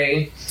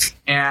cafe,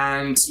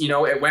 and,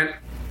 it went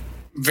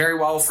very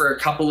well for a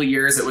couple of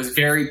years. It was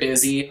very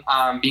busy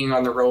being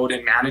on the road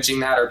and managing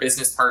that. Our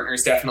business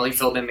partners definitely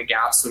filled in the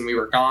gaps when we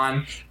were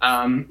gone.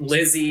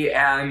 Lizzie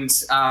and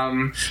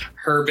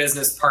her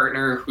business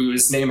partner,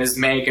 whose name is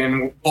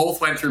Megan,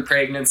 both went through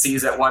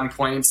pregnancies at one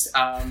point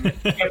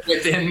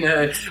within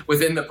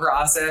the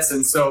process.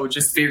 And so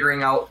just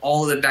figuring out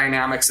all of the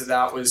dynamics of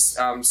that was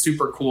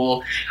super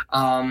cool.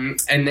 And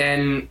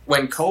then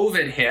when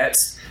COVID hit,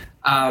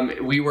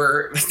 we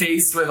were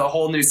faced with a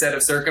whole new set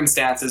of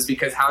circumstances,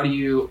 because how do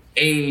you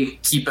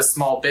keep a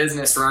small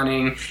business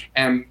running,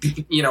 and B,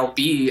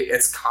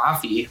 it's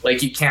coffee.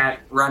 Like, you can't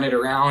run it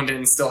around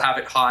and still have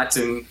it hot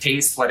and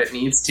taste what it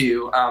needs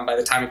to by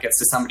the time it gets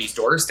to somebody's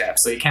doorstep.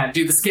 So you can't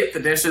do the skip the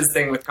dishes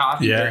thing with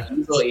coffee very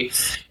easily.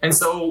 And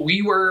so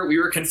we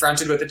were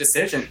confronted with a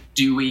decision: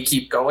 do we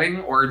keep going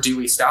or do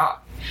we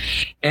stop?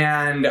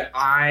 And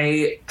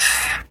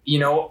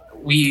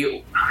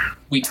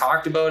we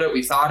talked about it,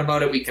 we thought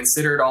about it, we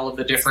considered all of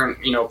the different,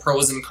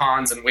 pros and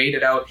cons, and weighed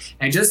it out.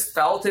 And I just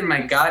felt in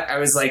my gut, I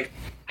was like,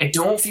 I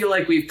don't feel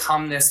like we've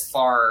come this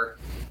far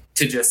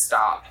to just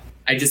stop.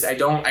 I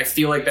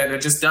feel like that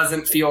it just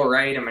doesn't feel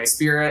right in my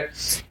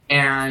spirit.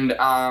 And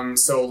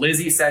so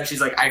Lizzie said,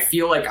 she's like, I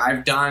feel like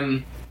I've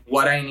done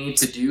what I need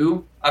to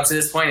do up to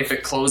this point. If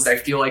it closed, I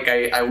feel like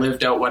I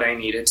lived out what I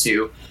needed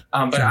to.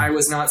 But I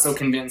was not so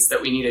convinced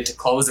that we needed to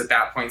close at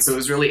that point. So it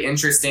was really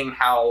interesting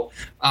how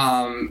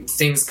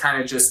things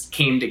kind of just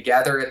came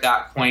together at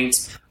that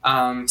point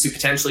to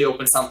potentially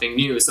open something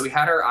new. So we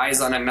had our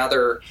eyes on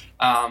another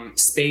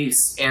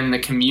space in the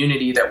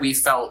community that we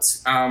felt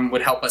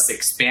would help us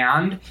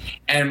expand.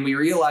 And we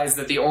realized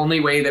that the only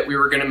way that we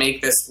were going to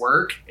make this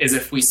work is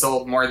if we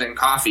sold more than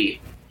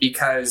coffee,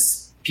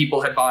 because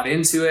people had bought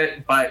into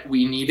it, but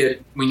we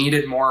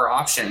needed more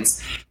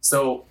options.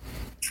 So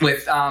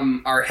with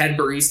our head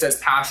barista's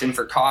passion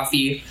for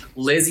coffee,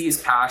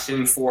 Lizzie's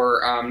passion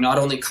for not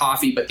only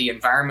coffee, but the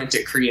environment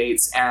it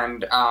creates,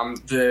 and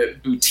the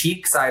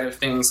boutique side of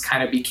things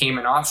kind of became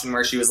an option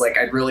where she was like,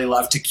 I'd really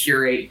love to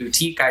curate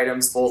boutique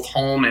items, both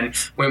home and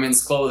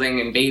women's clothing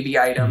and baby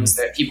items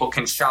that people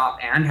can shop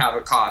and have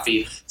a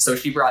coffee. So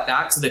she brought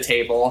that to the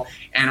table.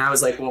 And I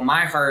was like, well,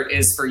 my heart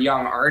is for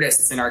young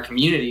artists in our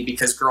community,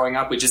 because growing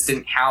up, we just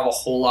didn't have a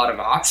whole lot of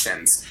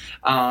options.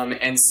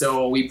 And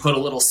so we put a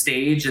little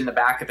stage in the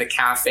back of the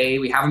cafe.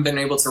 We haven't been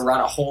able to run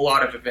a whole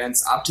lot of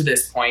events up to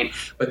this point,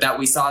 but that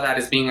we saw that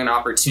as being an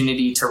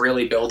opportunity to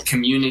really build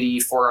community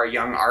for our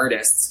young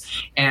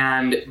artists.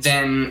 And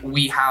then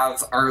we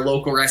have our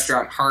local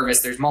restaurant,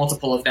 Harvest. There's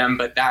multiple of them,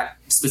 but that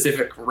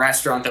specific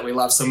restaurant that we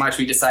love so much,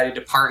 we decided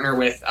to partner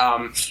with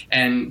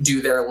and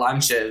do their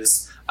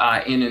lunches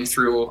in and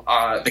through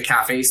the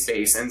cafe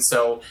space. And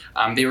so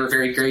they were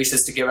very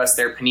gracious to give us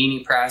their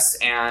panini press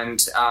and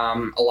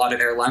a lot of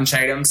their lunch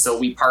items. So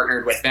we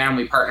partnered with them.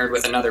 We partnered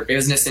with another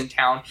business in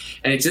town.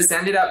 And it just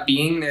ended up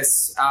being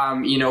this,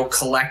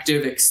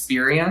 collective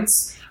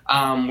experience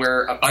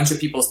where a bunch of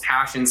people's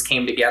passions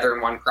came together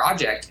in one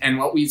project. And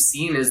what we've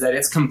seen is that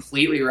it's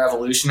completely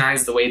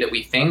revolutionized the way that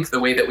we think,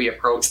 the way that we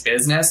approach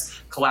business.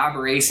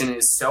 Collaboration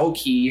is so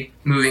key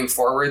moving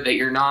forward, that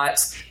you're not,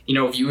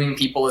 viewing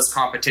people as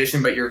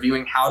competition, but you're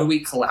viewing how do we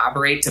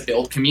collaborate to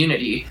build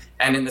community.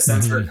 And in the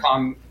sense for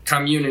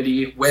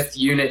community with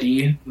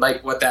unity,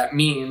 like what that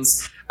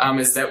means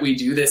is that we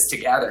do this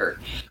together.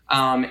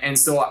 And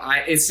so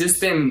it's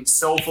just been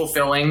so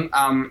fulfilling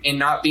in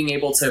not being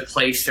able to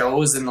play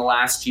shows in the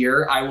last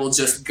year. I will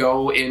just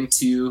go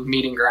into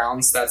Meeting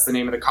Grounds. That's the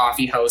name of the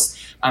coffee house.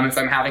 If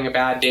I'm having a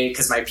bad day,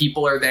 because my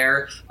people are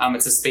there.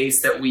 It's a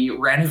space that we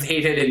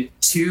renovated in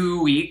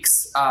 2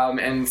 weeks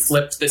and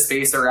flipped the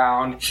space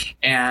around.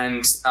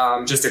 And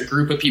just a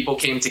group of people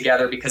came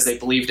together because they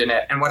believed in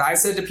it. And what I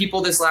said to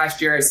people this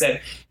last year, I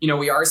said,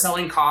 we are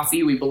selling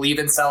coffee. We believe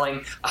in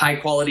selling a high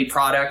quality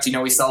product.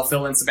 We sell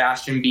Phil and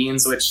Sebastian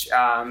beans, which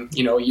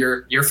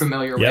you're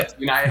familiar with.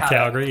 And I had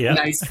Calgary, a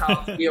nice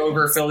coffee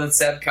over Phil and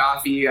Seb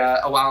coffee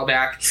a while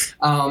back.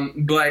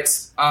 But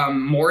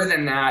more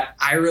than that,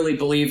 I really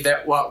believe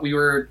that what we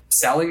were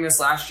selling this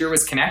last year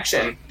was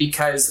connection,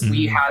 because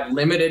we had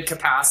limited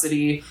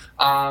capacity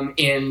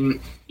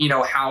in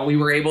how we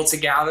were able to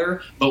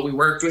gather, but we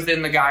worked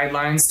within the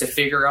guidelines to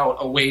figure out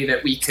a way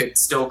that we could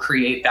still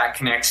create that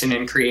connection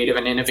in creative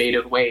and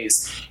innovative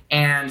ways.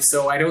 And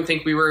so I don't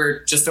think we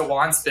were just a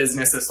wants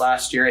business this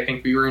last year. I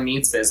think we were a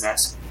needs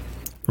business.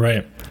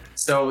 Right.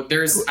 So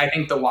I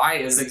think the why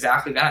is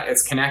exactly that.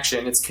 It's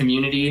connection, it's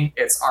community,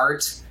 it's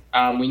art.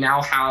 We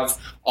now have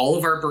all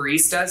of our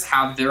baristas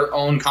have their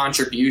own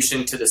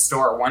contribution to the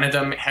store. One of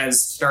them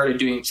has started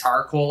doing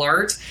charcoal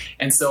art.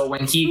 And so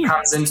when he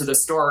comes into the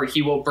store,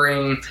 he will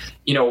bring,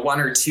 1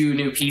 or 2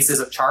 new pieces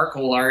of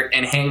charcoal art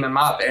and hang them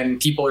up. And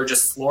people are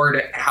just floored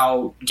at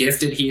how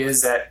gifted he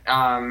is at,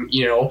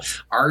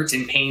 art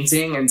and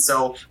painting. And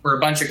so we're a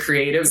bunch of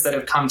creatives that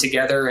have come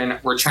together, and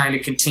we're trying to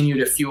continue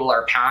to fuel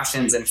our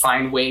passions and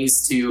find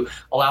ways to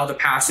allow the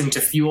passion to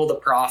fuel the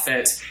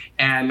profit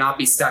and not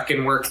be stuck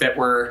in work that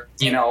we're,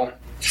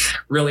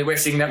 really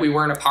wishing that we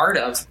weren't a part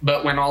of.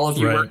 But when all of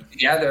you work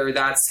together,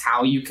 that's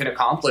how you can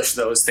accomplish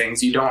those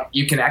things. You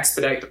can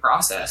expedite the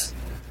process.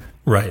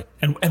 Right.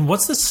 And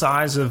what's the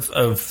size of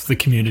the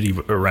community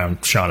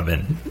around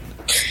Shaunavon?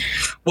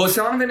 Well,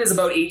 Shaunavon is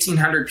about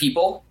 1,800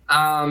 people.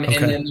 And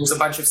then there's a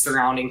bunch of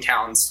surrounding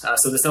towns.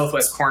 So the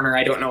southwest corner,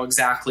 I don't know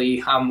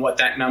exactly what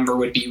that number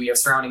would be. We have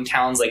surrounding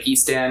towns like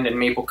East End and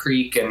Maple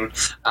Creek and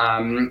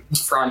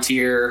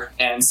Frontier.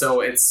 And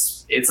so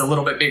it's a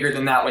little bit bigger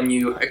than that when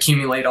you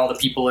accumulate all the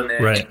people in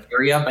the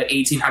area. But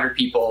 1,800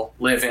 people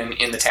live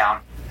in the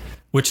town.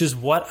 Which is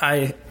what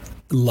I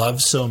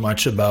love so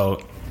much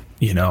about,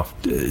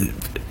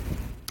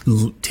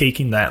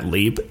 taking that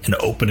leap and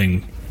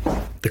opening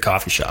the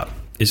coffee shop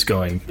is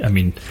going,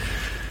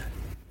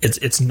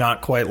 it's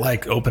not quite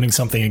like opening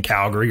something in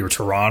Calgary or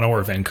Toronto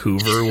or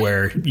Vancouver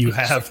where you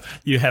have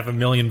 1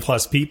 million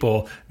plus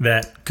people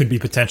that could be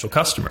potential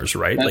customers,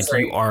 right? That's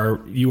like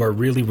right. You are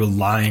really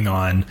relying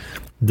on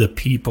the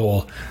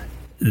people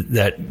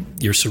that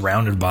you're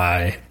surrounded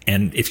by.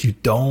 And if you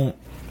don't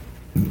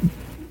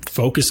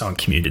focus on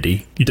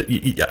community,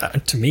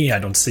 to me, I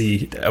don't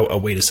see a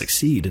way to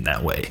succeed in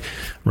that way,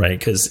 right?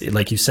 Because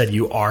like you said,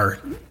 you are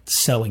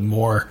selling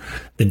more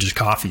than just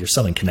coffee. You're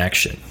selling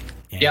connection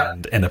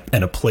and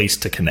a place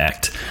to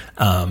connect.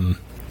 And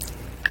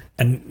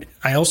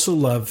I also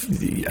love,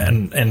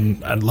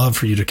 and I'd love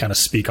for you to kind of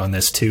speak on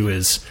this too,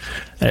 is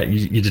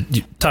you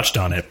touched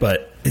on it,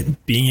 but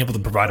being able to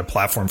provide a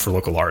platform for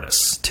local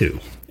artists too.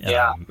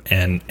 I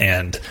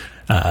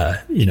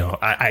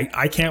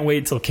can't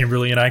wait till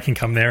Kimberly and I can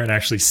come there and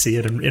actually see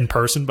it in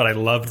person. But I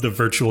loved the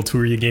virtual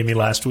tour you gave me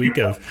last week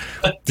of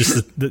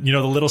just the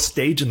little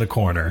stage in the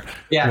corner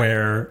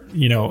where,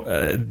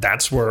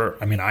 that's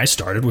where, I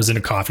started was in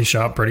a coffee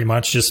shop, pretty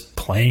much just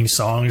playing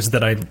songs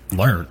that I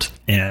learned,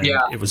 and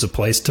it was a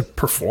place to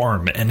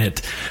perform. And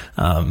it,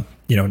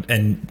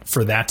 and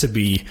for that to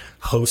be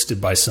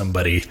hosted by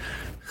somebody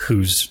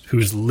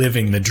who's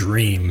living the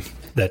dream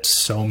that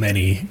so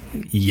many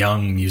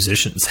young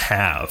musicians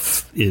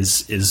have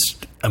is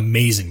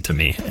amazing to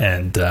me.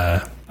 And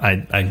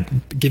I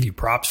give you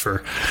props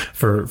for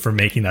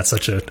making that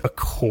such a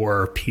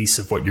core piece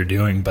of what you're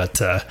doing. But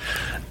do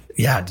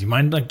you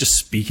mind just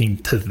speaking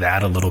to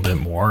that a little bit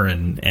more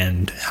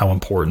and how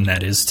important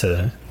that is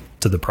to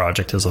the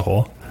project as a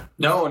whole?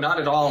 No, not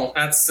at all.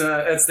 That's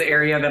the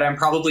area that I'm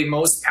probably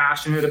most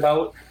passionate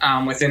about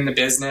within the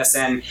business,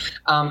 and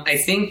I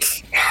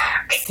think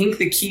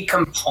the key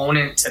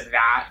component to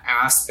that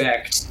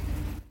aspect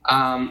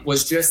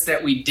was just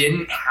that we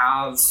didn't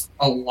have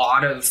a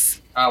lot of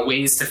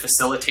ways to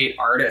facilitate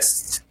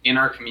artists in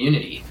our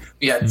community.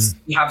 We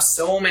have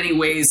so many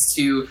ways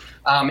to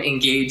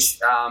engage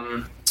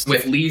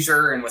with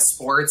leisure and with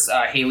sports.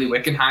 Haley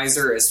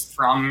Wickenheiser is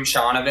from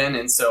Shaunavon,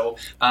 and so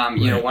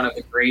one of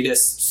the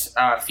greatest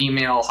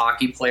female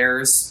hockey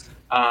players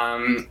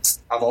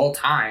of all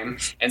time.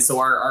 And so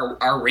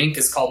our rink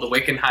is called the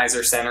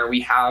Wickenheiser Center. We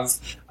have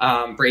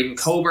Braden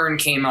Coburn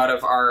came out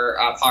of our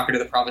pocket of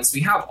the province.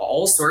 We have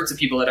all sorts of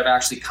people that have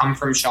actually come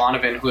from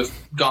Shaunavon who have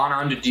gone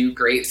on to do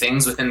great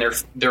things within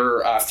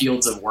their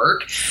fields of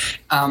work.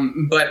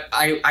 But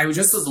I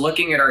just was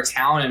looking at our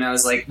town, and I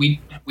was like, we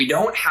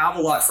don't have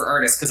a lot for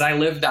artists, because I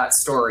lived that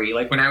story.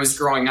 Like when I was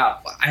growing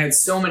up, I had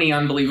so many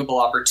unbelievable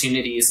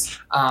opportunities,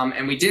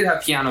 and we did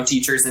have piano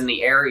teachers in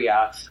the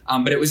area,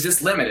 but it was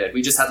just limited.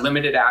 We just had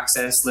limited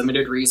access,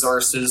 limited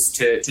resources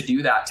to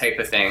do that type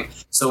of thing.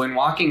 So in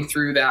walking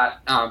through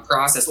that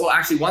process, well,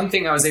 actually one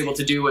thing I was able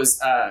to do was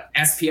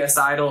SPS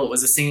Idol. It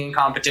was a singing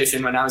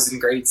competition when I was in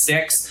grade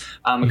 6.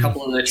 A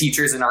couple of the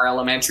teachers in our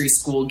elementary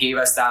school gave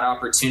us that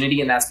opportunity,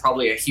 and that's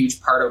probably a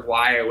huge part of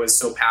why I was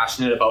so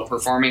passionate about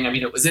performing.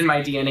 It was in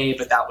my DNA,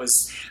 but that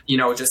was,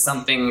 just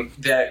something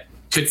that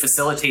could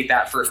facilitate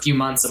that for a few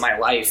months of my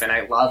life, and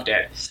I loved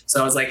it.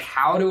 So I was like,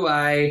 how do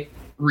I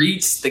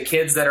reach the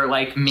kids that are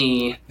like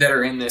me that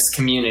are in this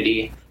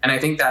community? And I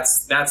think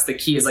that's the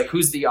key, is like,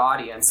 who's the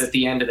audience at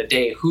the end of the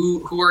day?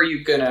 Who are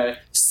you gonna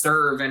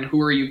serve, and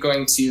who are you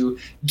going to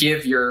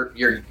give your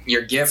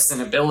gifts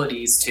and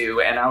abilities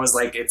to? And I was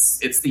like,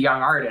 it's the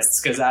young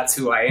artists, because that's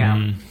who I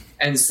am.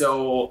 And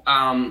so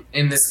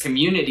in this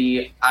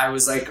community, I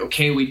was like,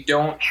 okay, we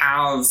don't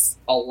have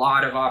a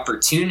lot of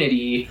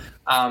opportunity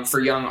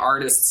for young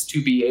artists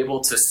to be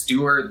able to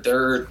steward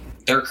their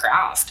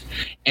craft.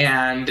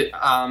 And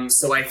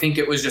so I think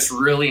it was just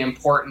really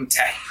important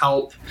to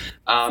help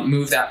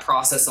move that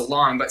process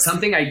along. But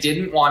something I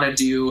didn't want to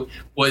do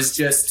was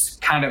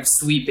just kind of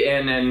sweep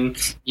in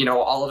and,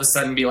 all of a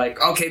sudden be like,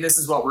 okay, this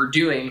is what we're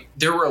doing.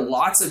 There were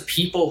lots of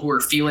people who were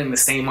feeling the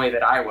same way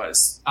that I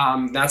was.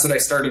 That's what I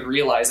started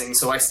realizing.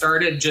 So I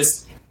started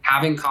just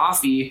having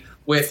coffee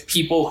with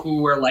people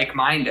who were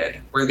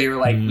like-minded, where they were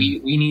like, we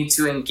need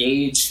to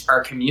engage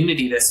our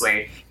community this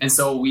way. And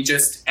so we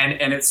just,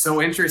 and it's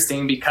so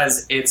interesting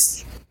because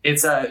it's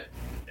a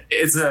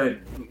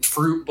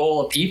fruit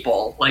bowl of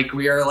people. Like,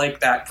 we are like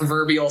that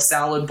proverbial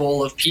salad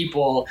bowl of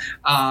people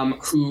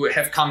who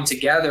have come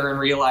together and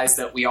realized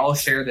that we all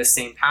share the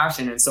same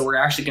passion. And so we're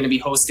actually going to be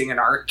hosting an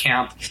art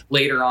camp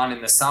later on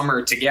in the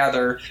summer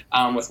together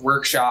with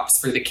workshops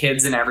for the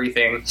kids and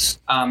everything.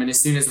 And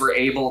as soon as we're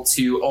able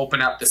to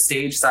open up the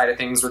stage side of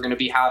things, we're going to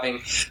be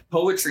having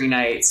poetry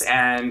nights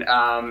and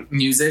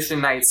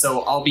musician nights.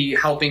 So I'll be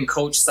helping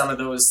coach some of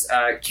those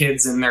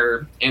kids in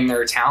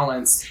their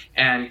talents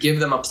and give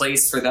them a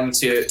place for them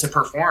to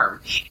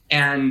perform.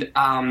 And,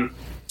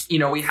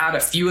 we had a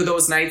few of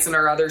those nights in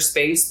our other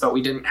space, but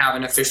we didn't have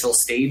an official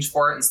stage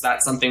for it. And so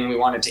that's something we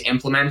wanted to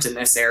implement in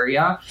this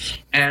area.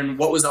 And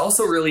what was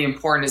also really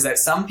important is that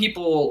some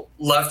people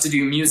love to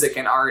do music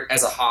and art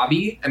as a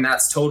hobby, and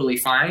that's totally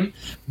fine.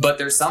 But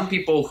there's some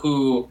people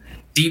who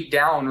deep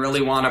down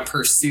really want to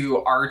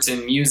pursue art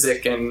and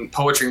music and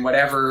poetry and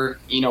whatever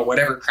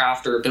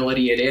craft or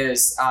ability it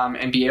is,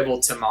 and be able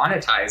to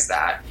monetize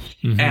that.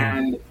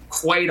 And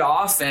quite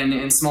often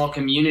in small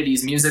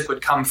communities, music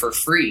would come for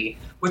free,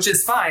 which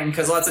is fine,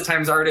 because lots of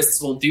times artists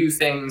will do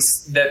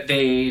things that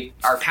they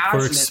are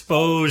passionate for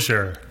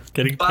exposure.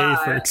 Getting paid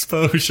for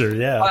exposure,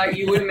 yeah. But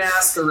you wouldn't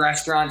ask a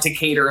restaurant to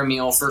cater a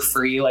meal for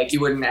free. Like, you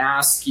wouldn't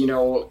ask,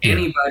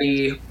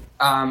 anybody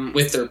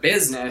with their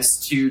business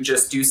to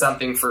just do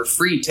something for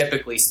free,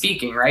 typically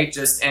speaking, right?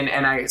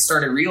 And I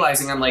started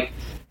realizing, I'm like,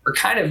 we're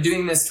kind of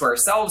doing this to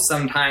ourselves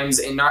sometimes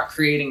and not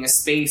creating a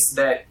space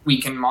that we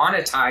can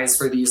monetize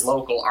for these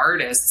local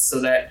artists,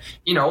 so that,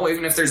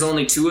 even if there's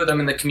only 2 of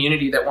them in the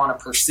community that want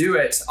to pursue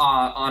it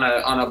on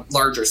a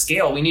larger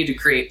scale, we need to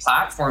create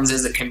platforms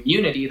as a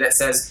community that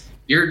says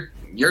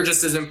you're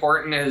just as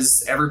important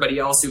as everybody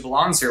else who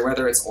belongs here,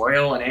 whether it's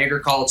oil and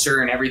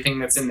agriculture and everything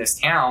that's in this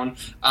town.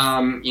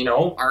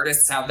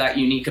 Artists have that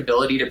unique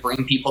ability to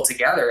bring people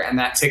together, and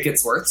that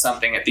ticket's worth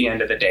something at the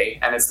end of the day.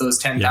 And it's those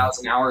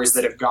 10,000 hours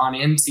that have gone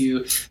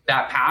into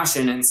that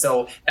passion. And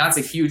so that's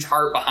a huge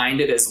heart behind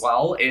it as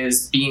well,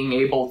 is being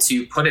able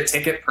to put a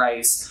ticket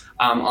price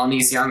on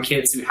these young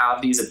kids who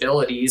have these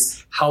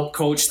abilities, help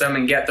coach them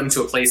and get them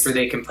to a place where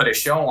they can put a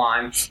show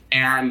on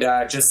and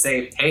just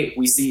say, hey,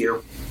 we see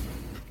you.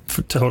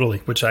 Totally,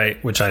 which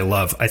I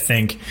love. I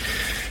think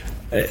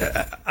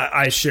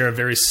I share a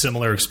very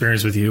similar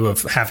experience with you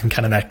of having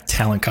kind of that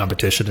talent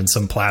competition in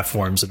some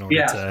platforms in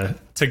order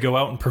to go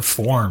out and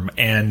perform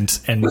and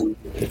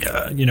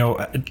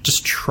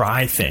just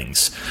try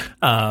things,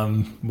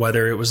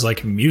 whether it was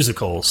like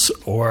musicals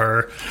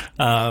or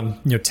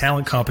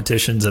talent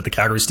competitions at the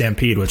Calgary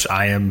Stampede, which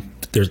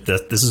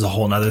this is a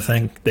whole nother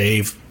thing.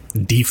 They've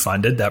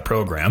defunded that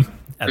program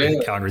at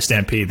the Calgary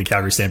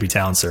Stampede,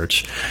 Talent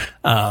Search.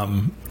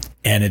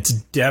 And it's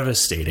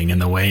devastating in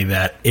the way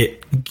that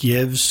it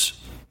gives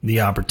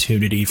the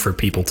opportunity for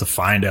people to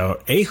find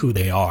out, who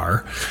they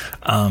are,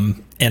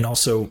 and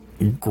also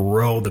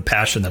grow the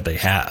passion that they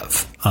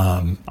have.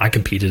 I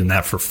competed in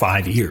that for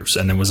 5 years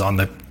and then was on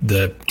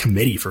the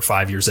committee for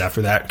 5 years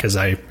after that because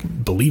I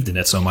believed in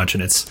it so much.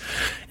 And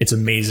it's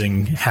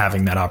amazing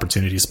having that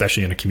opportunity,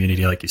 especially in a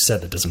community, like you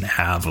said, that doesn't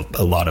have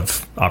a lot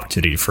of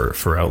opportunity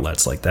for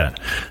outlets like that.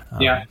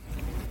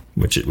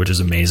 Which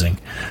is amazing.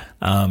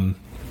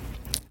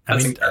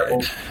 That's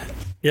incredible.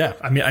 Guess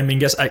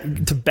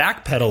to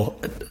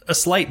backpedal a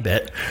slight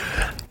bit.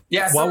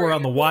 Yeah. While we're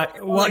on the why,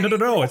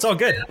 no, it's all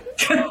good.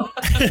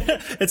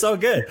 It's all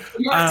good.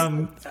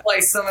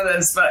 Play some of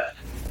this, but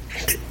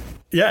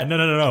yeah,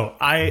 no.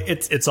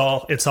 It's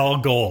all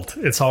gold.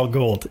 It's all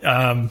gold.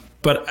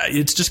 But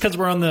it's just because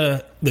we're on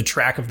the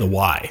track of the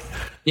why.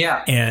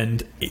 Yeah.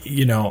 And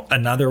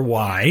another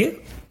why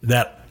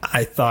that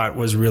I thought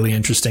was really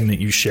interesting that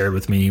you shared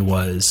with me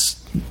was,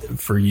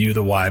 for you,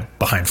 the why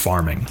behind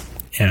farming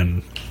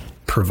and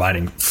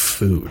providing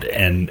food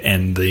and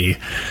the,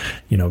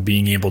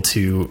 being able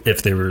to,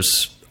 if there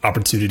was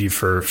opportunity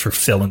for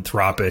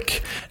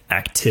philanthropic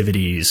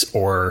activities,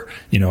 or,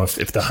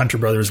 if the Hunter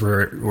Brothers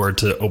were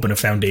to open a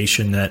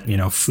foundation, that,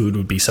 food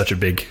would be such a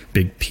big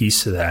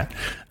piece of that.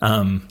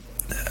 Can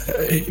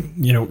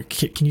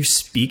you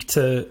speak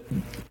to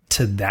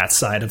that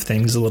side of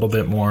things a little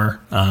bit more?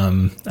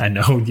 I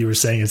know you were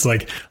saying it's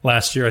like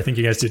last year, I think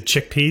you guys did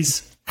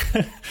chickpeas.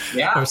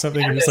 Or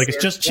something. And it's like,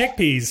 it's just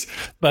chickpeas,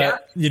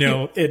 but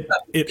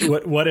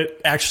what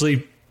it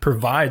actually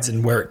provides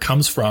and where it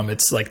comes from.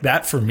 It's like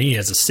that for me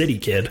as a city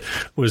kid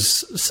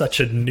was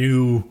such a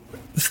new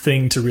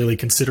thing to really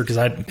consider, because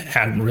I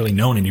hadn't really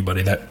known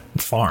anybody that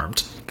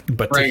farmed,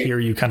 but to hear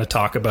you kind of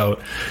talk about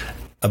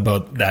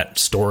that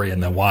story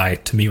and the why,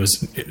 to me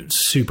was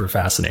super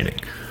fascinating.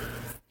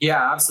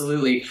 Yeah,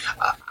 absolutely.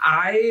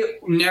 I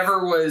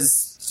never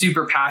was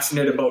super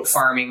passionate about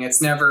farming.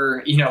 It's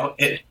never,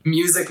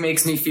 music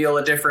makes me feel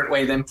a different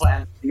way than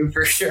plants do,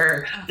 for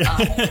sure.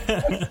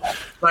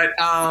 But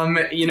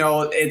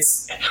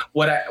it's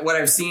what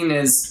I've seen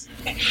is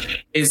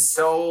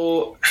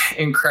so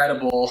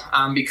incredible,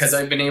 because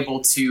I've been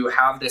able to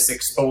have this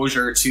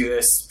exposure to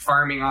this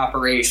farming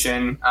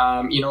operation.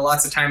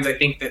 Lots of times I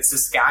think that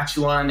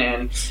Saskatchewan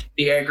and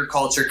the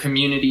agriculture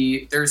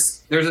community,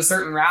 there's a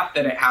certain rap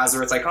that it has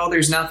where it's like, oh,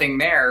 there's nothing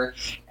there.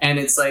 And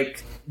it's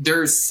like,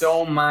 there's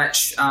so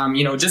much,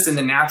 just in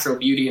the natural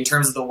beauty in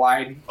terms of the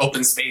wide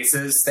open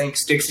spaces,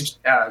 thanks to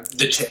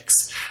the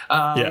chicks.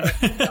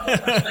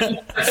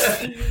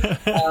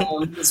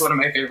 It's one of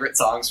my favorite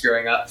songs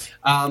growing up.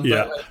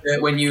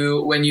 But when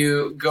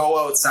you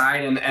go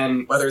outside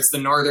and whether it's the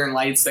northern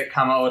lights that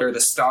come out, or the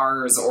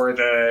stars, or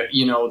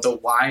the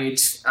wide,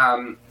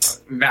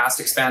 vast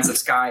expanse of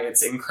sky,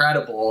 it's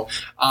incredible.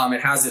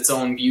 It has its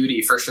own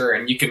beauty for sure.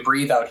 And you can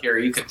breathe out here.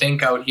 You can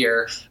think out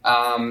here.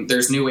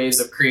 There's new waves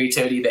of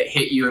creativity that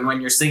hit you. And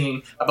when you're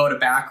singing about a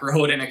back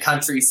road in a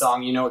country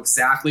song, you know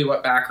exactly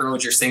what back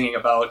road you're singing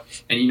about,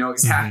 and you know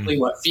exactly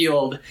what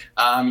field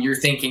you're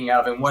thinking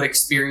of and what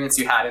experience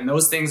you had. And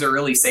those things are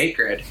really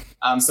sacred.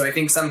 So I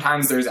think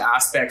sometimes there's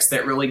aspects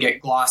that really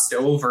get glossed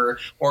over,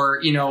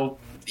 or,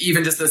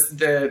 even just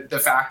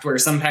the fact where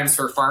sometimes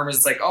for farmers,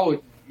 it's like,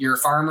 oh, you're a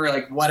farmer,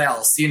 like what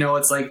else?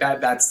 It's like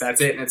that's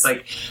it. And it's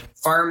like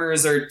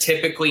farmers are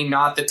typically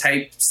not the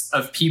types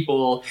of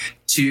people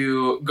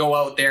to go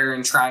out there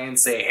and try and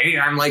say, hey,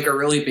 I'm like a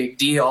really big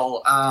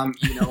deal, on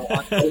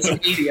social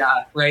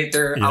media, right?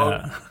 They're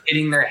out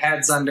hitting their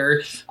heads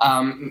under,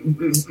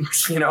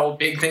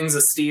 big things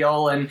of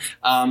steel and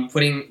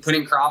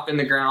putting crop in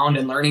the ground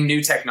and learning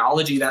new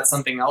technology. That's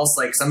something else.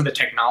 Like some of the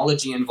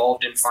technology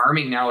involved in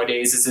farming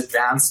nowadays is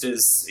advanced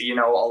as, a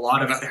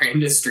lot of other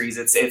industries.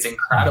 It's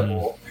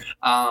incredible.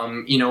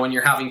 When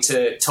you're having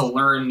to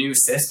learn new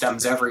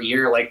systems every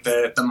year, like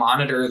the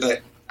monitor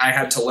that I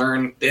had to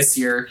learn this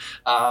year,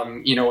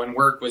 in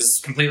work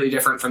was completely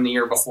different from the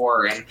year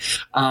before.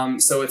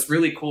 And so it's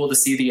really cool to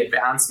see the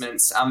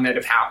advancements that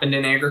have happened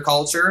in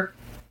agriculture.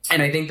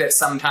 And I think that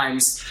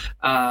sometimes,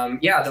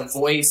 the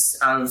voice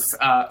of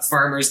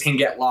farmers can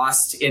get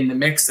lost in the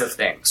mix of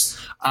things.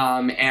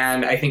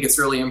 And I think it's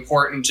really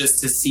important just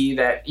to see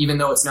that even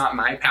though it's not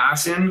my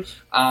passion,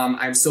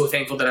 I'm so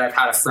thankful that I've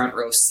had a front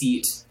row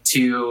seat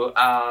to,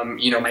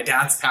 my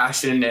dad's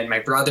passion and my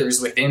brother's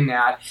within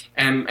that.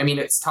 And I mean,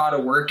 it's taught a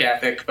work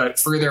ethic, but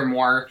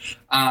furthermore,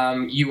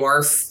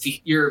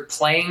 you're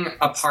playing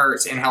a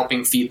part in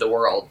helping feed the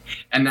world.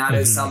 And that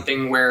is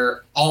something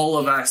where all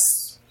of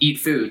us eat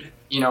food,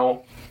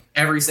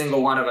 every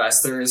single one of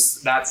us.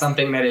 That's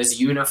something that is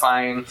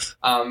unifying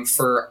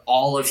for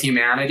all of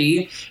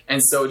humanity.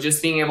 And so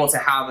just being able to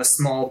have a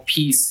small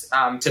piece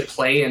to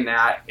play in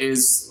that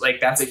is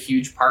that's a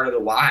huge part of the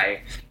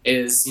why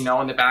is, in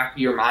the back of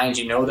your mind,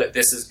 that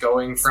this is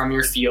going from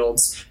your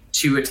fields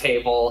to a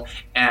table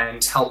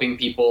and helping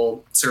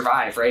people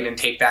survive, right? And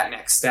take that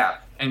next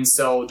step. And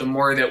so the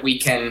more that we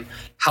can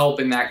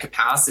help in that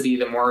capacity,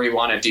 the more we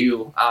want to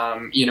do,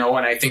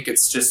 and I think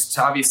it's just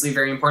obviously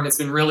very important. It's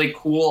been really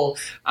cool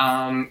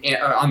on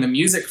the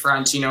music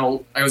front.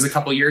 It was a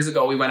couple years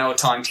ago, we went out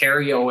to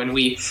Ontario and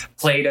we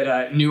played at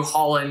a New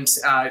Holland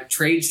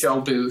trade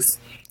show booth.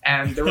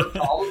 And there were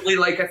probably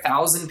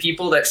 1,000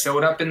 people that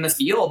showed up in the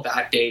field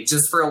that day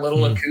just for a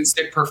little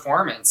acoustic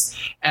performance.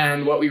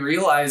 And what we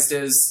realized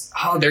is,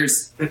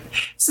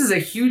 this is a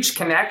huge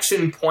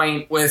connection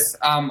point with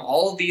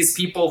all of these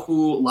people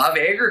who love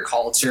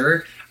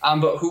agriculture,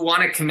 but who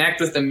want to connect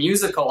with the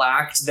musical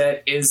act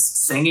that is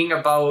singing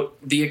about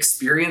the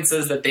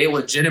experiences that they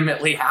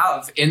legitimately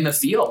have in the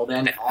field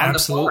and on the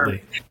farm.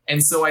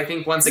 And so I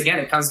think, once again,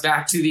 it comes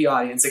back to the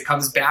audience. It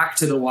comes back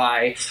to the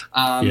why.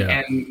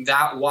 And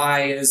that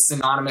why is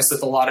synonymous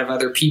with a lot of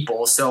other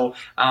people. So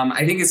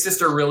I think it's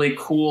just a really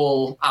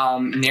cool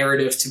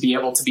narrative to be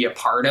able to be a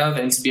part of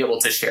and to be able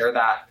to share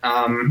that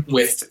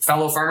with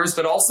fellow farmers,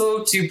 but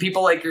also to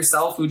people like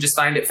yourself who just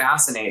find it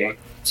fascinating.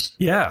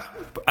 Yeah.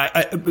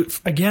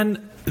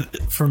 Again,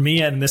 for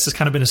me, and this has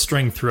kind of been a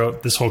string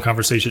throughout this whole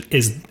conversation,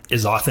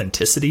 is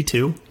authenticity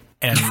too.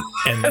 And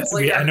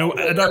I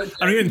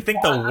don't even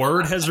think the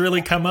word has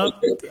really come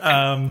up.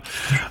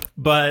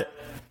 But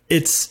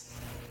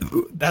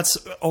that's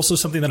also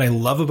something that I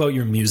love about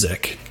your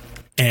music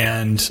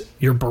and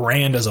your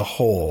brand as a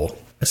whole,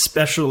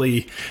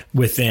 especially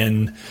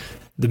within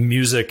the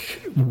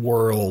music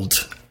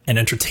world and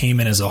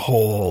entertainment as a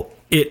whole.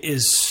 It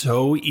is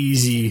so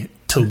easy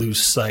to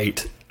lose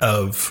sight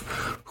of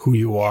who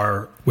you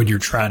are when you're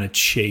trying to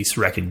chase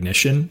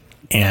recognition.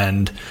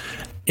 And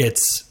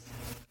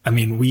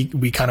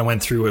we kind of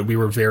went through it. We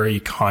were very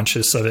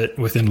conscious of it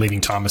within Leaving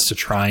Thomas to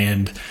try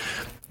and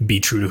be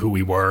true to who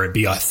we were and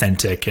be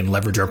authentic and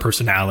leverage our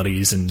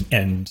personalities and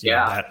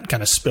that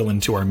kind of spill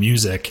into our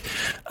music.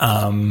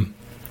 And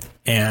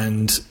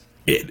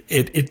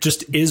it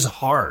just is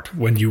hard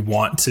when you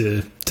want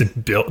to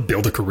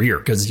build a career,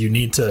 because you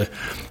need to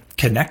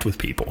connect with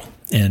people.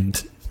 And,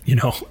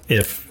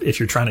 if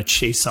you're trying to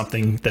chase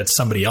something that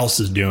somebody else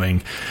is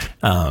doing,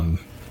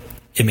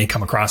 it may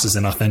come across as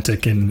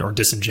inauthentic or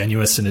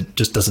disingenuous, and it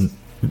just doesn't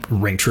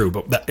ring true.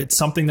 But it's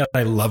something that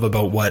I love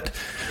about what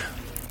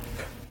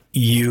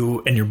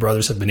you and your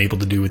brothers have been able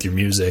to do with your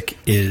music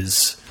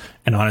is,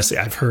 and honestly,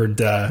 I've heard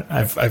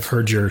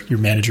your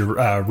manager,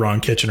 Ron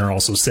Kitchener,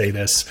 also say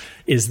this,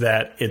 is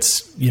that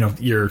it's,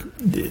 you're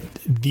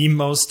the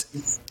most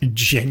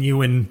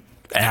genuine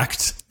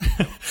act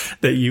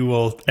that you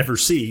will ever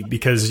see,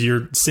 because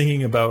you're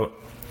singing about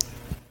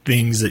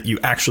things that you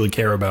actually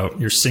care about.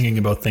 You're singing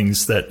about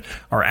things that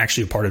are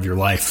actually a part of your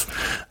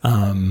life.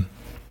 And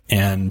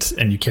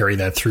you carry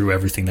that through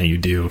everything that you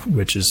do,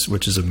 which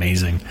is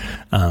amazing.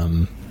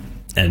 And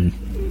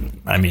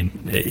I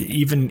mean,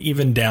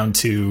 even down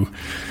to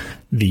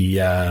the,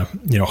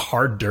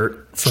 Hard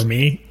Dirt for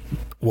me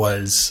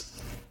was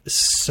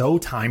so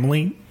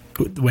timely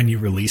when you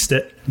released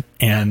it,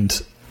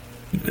 and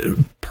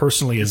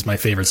personally is my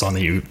favorite song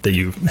that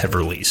you have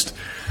released.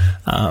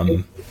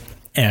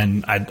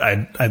 And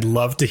I'd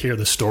love to hear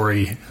the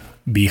story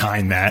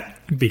behind that,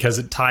 because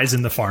it ties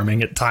in the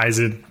farming, it ties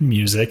in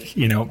music,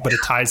 but it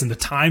ties in the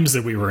times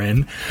that we were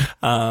in.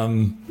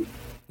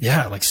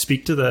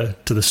 Speak to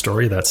the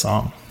story of that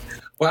song.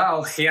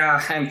 Wow.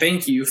 Yeah. And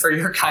thank you for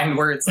your kind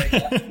words. Like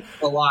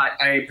a lot.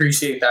 I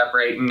appreciate that,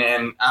 Brighton.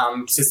 And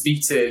to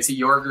speak to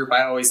your group,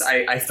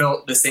 I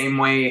felt the same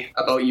way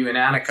about you and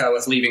Annika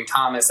with leaving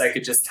Thomas. I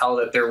could just tell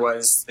that there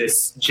was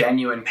this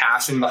genuine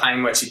passion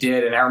behind what you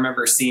did. And I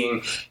remember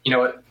seeing,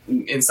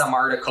 in some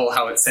article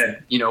how it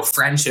said,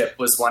 friendship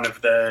was one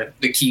of the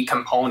key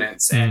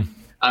components. And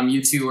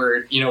you two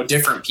were,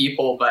 different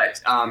people,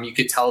 but you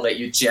could tell that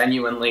you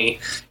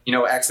genuinely,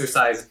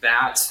 exercised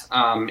that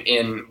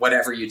in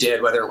whatever you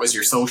did, whether it was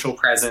your social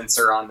presence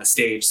or on the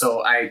stage.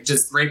 So I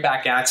just right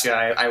back at you.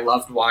 I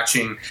loved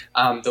watching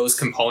those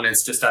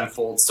components just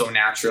unfold so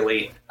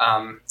naturally.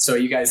 So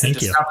you guys had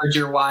discovered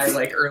your why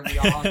like early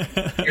on,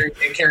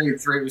 it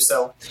carried through.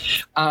 So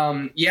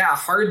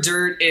Hard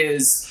Dirt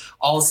is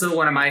also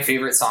one of my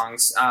favorite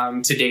songs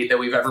to date that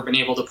we've ever been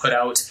able to put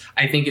out.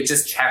 I think it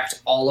just checked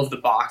all of the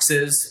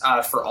boxes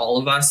for all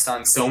of us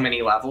on so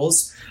many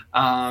levels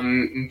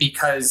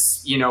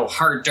because,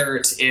 Hard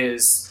Dirt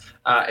is,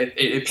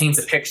 it paints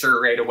a picture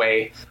right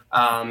away.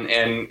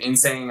 And in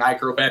saying I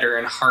grow better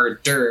in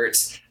hard dirt,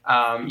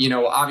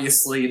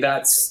 obviously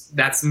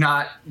that's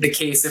not the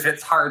case if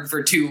it's hard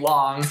for too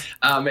long.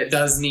 It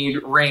does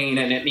need rain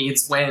and it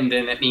needs wind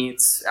and it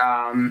needs,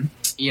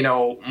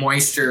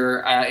 moisture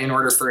in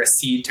order for a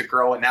seed to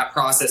grow. And that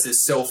process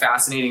is so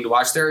fascinating to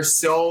watch. There are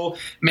so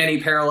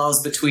many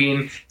parallels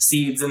between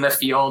seeds in the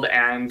field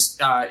and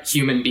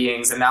human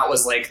beings. And that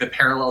was like the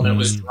parallel that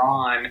was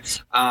drawn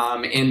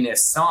in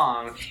this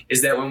song,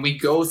 is that when we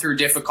go through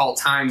difficult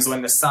times,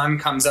 when the sun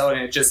comes out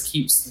and it just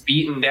keeps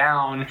beating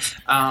down,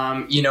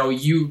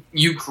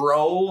 you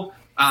grow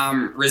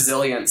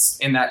resilience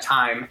in that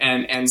time,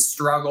 and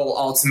struggle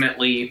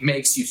ultimately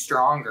makes you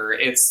stronger.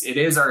 It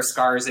is our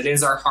scars. It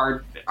is our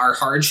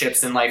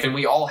hardships in life, and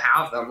we all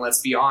have them.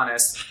 Let's be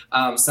honest.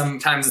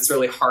 Sometimes it's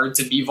really hard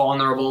to be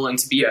vulnerable and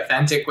to be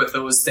authentic with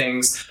those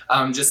things,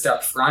 just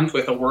up front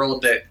with a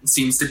world that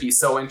seems to be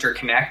so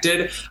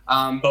interconnected.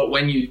 But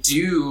when you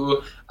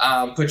do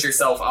put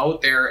yourself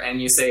out there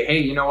and you say, hey,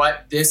 you know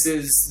what? This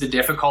is the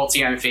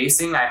difficulty I'm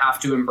facing. I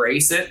have to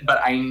embrace it, but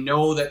I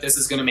know that this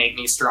is going to make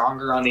me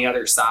stronger on the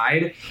other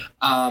side.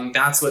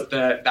 That's what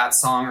that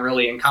song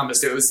really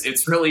encompassed. It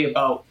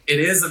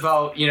is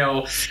about,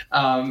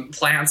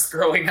 plants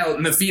growing out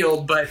in the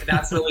field, but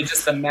that's really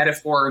just the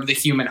metaphor of the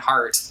human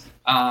heart.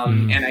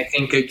 And I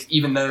think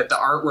even the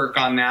artwork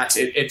on that,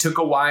 it took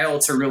a while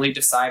to really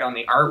decide on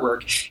the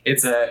artwork.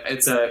 It's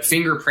a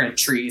fingerprint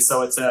tree.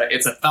 So it's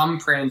a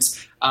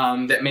thumbprint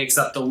that makes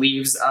up the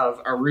leaves of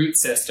a root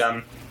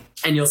system.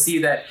 And you'll see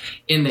that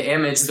in the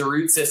image, the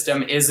root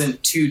system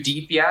isn't too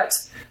deep yet.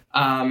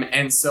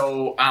 And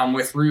so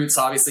with roots,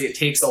 obviously it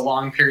takes a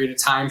long period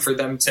of time for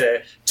them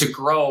to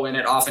grow, and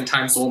it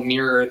oftentimes will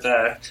mirror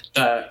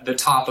the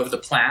top of the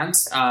plant,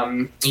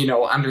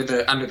 under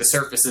the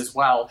surface as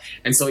well.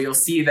 And so you'll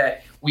see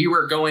that we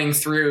were going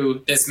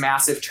through this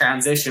massive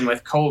transition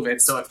with COVID.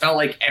 So it felt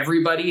like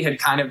everybody had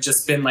kind of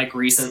just been like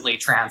recently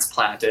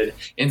transplanted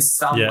in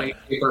some way,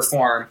 shape, or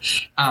form.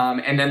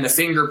 And then the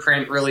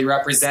fingerprint really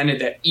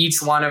represented that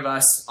each one of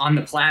us on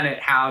the planet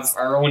have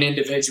our own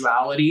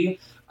individuality.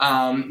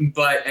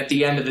 But at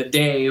the end of the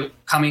day,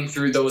 coming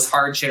through those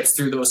hardships,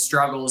 through those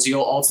struggles,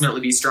 you'll ultimately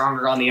be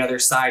stronger on the other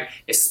side,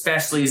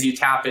 especially as you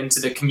tap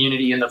into the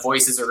community and the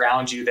voices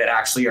around you that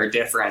actually are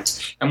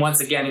different. And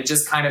once again, it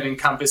just kind of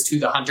encompassed who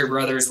the Hunter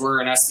brothers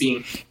were and us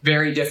being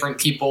very different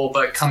people,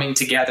 but coming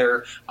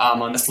together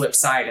on the flip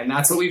side. And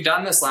that's what we've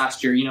done this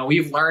last year.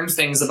 We've learned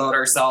things about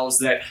ourselves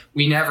that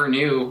we never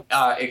knew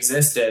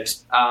existed.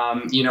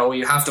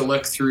 You have to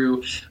look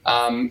through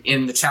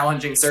in the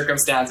challenging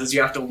circumstances,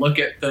 you have to look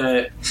at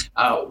the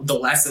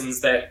lessons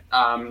that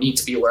need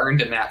to be learned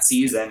in that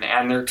season,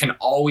 and there can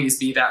always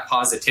be that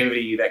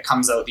positivity that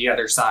comes out the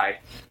other side.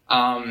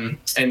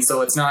 And so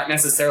it's not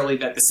necessarily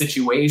that the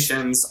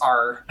situations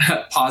are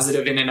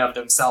positive in and of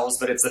themselves,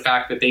 but it's the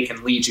fact that they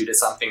can lead you to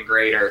something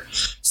greater.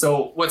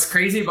 So what's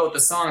crazy about the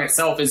song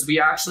itself is we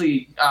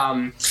actually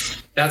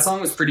that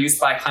song was produced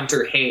by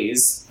Hunter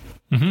Hayes.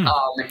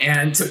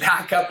 And to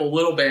back up a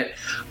little bit,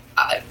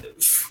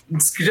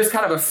 it's just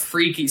kind of a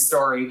freaky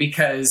story,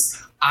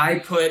 because I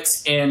put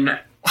in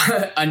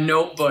a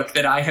notebook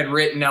that I had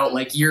written out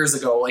like years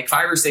ago, like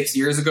 5 or 6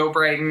 years ago,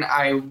 Brighton.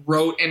 I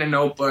wrote in a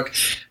notebook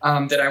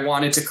that I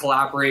wanted to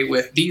collaborate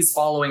with these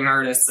following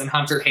artists, and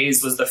Hunter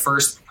Hayes was the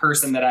first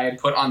person that I had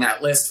put on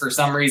that list for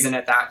some reason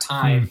at that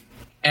time.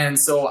 And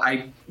so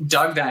I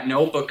dug that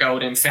notebook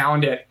out and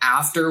found it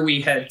after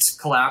we had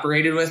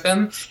collaborated with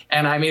him.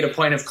 And I made a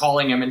point of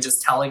calling him and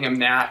just telling him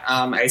that.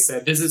 I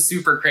said, this is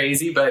super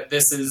crazy, but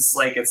this is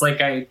like, it's like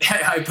I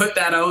put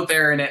that out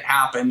there and it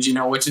happened,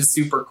 which is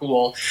super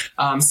cool.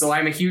 So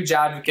I'm a huge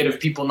advocate of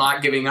people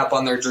not giving up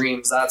on their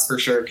dreams. That's for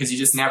sure. Because you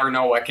just never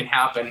know what can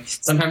happen.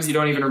 Sometimes you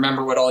don't even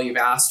remember what all you've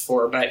asked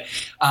for. But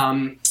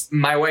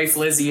my wife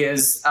Lizzie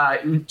is,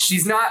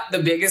 she's not the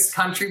biggest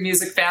country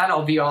music fan,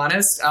 I'll be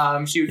honest.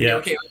 She would be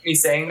okay with me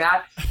saying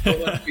that. But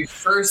when we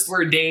first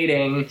were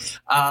dating,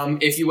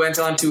 if you went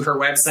onto her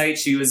website,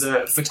 she was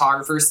a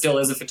photographer, still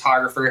is a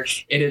photographer.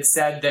 It had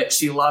said that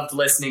she loved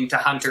listening to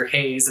Hunter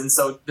Hayes. And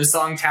so the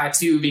song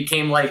Tattoo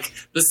became like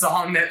the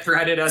song that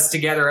threaded us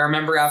together. I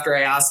remember after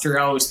I asked her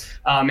out,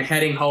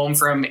 heading home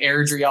from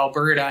Airdrie,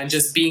 Alberta, and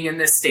just being in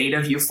this state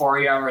of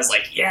euphoria, I was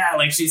like, yeah,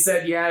 like she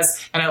said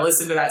yes. And I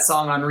listened to that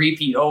song on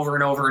repeat over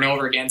and over and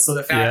over again. So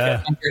the fact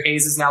that Hunter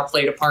Hayes has now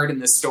played a part in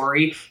this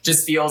story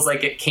just feels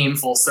like it came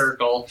full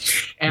circle.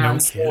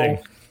 And so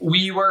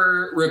we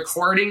were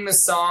recording the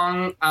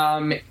song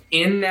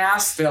in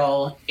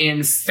Nashville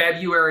in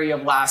February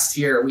of last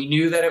year. We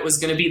knew that it was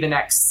going to be the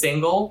next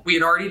single. We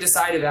had already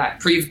decided that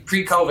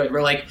pre-COVID.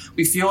 We're like,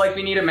 we feel like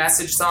we need a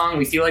message song.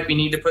 We feel like we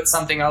need to put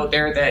something out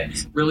there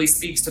that really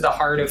speaks to the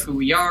heart of who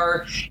we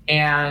are.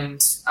 And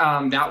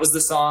that was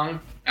the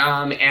song.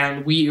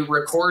 And we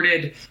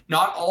recorded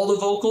not all the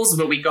vocals,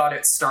 but we got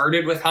it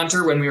started with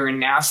Hunter when we were in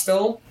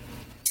Nashville.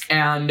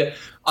 And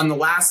on the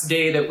last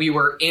day that we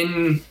were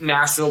in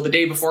Nashville, the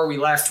day before we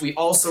left, we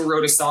also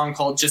wrote a song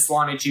called Just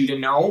Wanted You to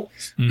Know.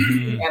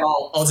 Mm-hmm. And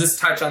I'll just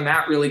touch on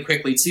that really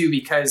quickly too,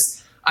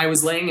 because I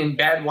was laying in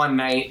bed one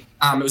night.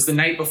 It was the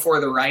night before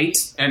the write,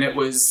 and it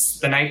was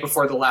the night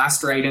before the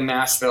last write in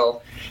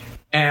Nashville.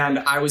 And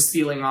I was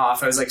feeling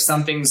off. I was like,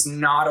 something's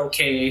not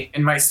okay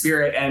in my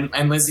spirit.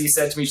 And Lizzie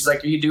said to me, she's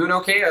like, are you doing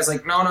okay? I was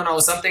like, no,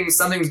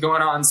 something's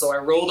going on. So I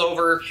rolled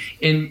over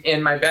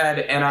in my bed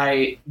and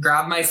I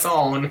grabbed my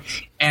phone,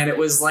 and it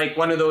was like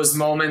one of those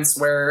moments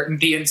where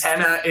the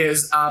antenna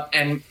is up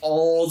and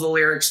all the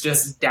lyrics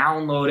just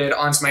downloaded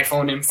onto my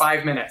phone in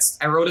 5 minutes.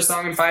 I wrote a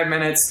song in 5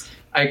 minutes.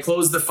 I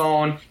closed the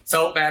phone,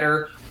 felt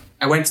better.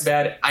 I went to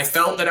bed. I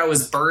felt that I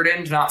was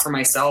burdened, not for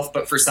myself,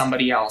 but for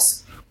somebody else.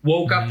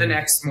 Woke up the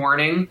next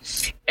morning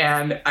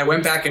and I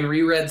went back and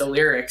reread the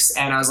lyrics,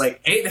 and I was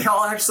like, hey, they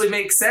all actually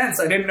make sense.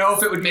 I didn't know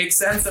if it would make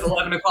sense at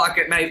 11 o'clock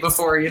at night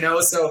before,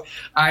 so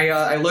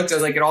I looked, I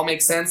was like, it all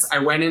makes sense. I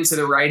went into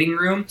the writing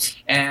room,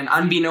 and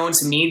unbeknown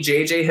to me,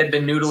 JJ had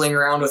been noodling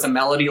around with a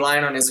melody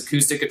line on his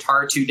acoustic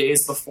guitar 2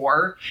 days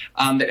before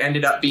that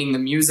ended up being the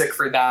music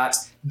for that.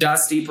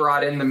 Dusty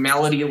brought in the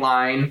melody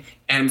line,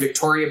 and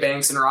Victoria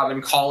Banks and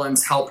Robin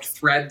Collins helped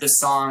thread the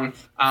song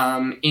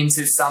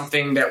into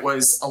something that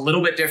was a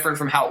little bit different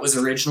from how it was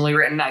originally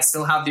written. I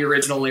still have the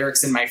original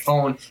lyrics in my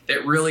phone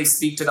that really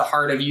speak to the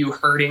heart of you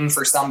hurting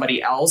for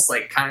somebody else,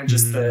 like kind of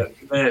just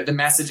the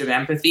message of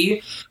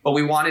empathy. But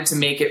we wanted to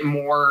make it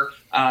more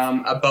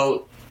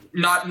about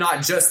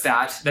not just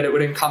that it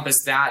would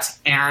encompass that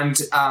and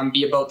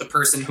be about the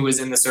person who is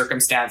in the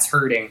circumstance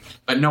hurting,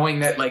 but knowing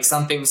that like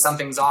something's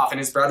off. And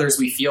as brothers,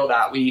 we feel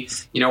that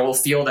we'll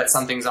feel that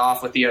something's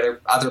off with the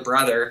other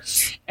brother.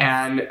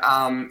 And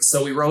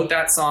so we wrote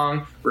that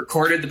song,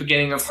 recorded the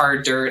beginning of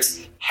Hard Dirt,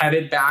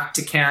 headed back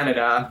to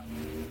Canada.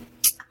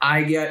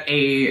 I get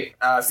a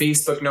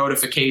Facebook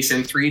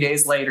notification 3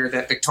 days later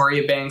that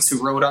Victoria Banks,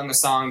 who wrote on the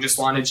song Just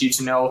Wanted You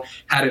to Know,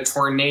 had a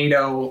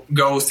tornado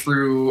go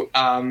through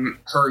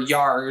her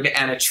yard,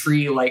 and a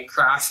tree like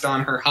crashed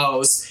on her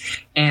house.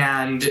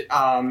 And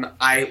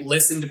I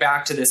listened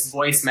back to this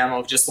voice memo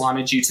of Just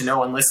Wanted You to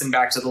Know and listened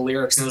back to the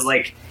lyrics, and it was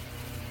like,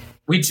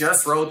 we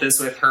just wrote this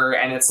with her,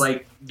 and it's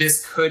like,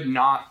 this could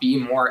not be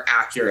more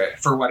accurate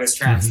for what is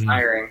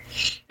transpiring.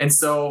 And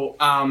so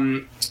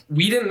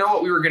we didn't know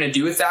what we were going to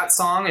do with that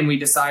song, and we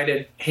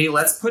decided, hey,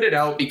 let's put it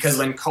out, because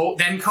when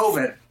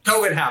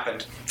COVID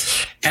happened.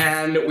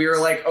 And we were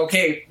like,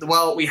 okay,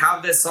 well, we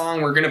have this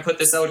song. We're going to put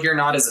this out here,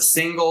 not as a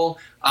single,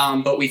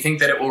 but we think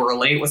that it will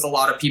relate with a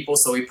lot of people.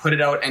 So we put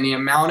it out, and the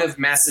amount of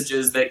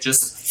messages that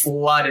just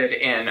flooded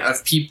in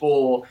of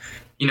people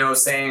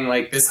saying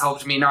like, this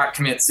helped me not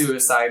commit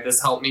suicide.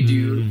 This helped me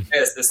do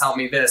this helped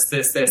me this.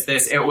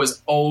 It was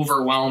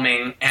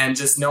overwhelming. And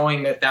just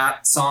knowing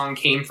that song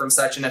came from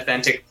such an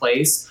authentic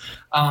place,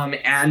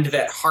 and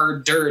that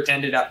Hard Dirt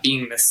ended up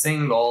being the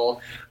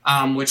single,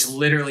 which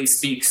literally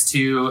speaks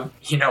to,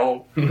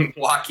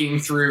 walking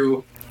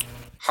through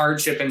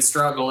hardship and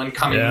struggle and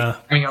coming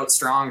out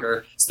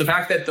stronger. So the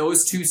fact that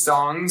those two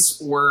songs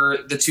were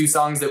the two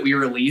songs that we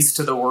released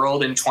to the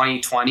world in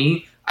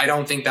 2020, I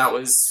don't think that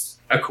was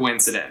a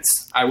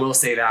coincidence. I will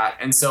say that.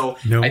 And so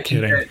I think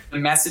that the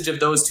message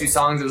of those two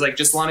songs, it was like,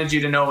 Just Wanted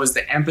You to Know was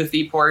the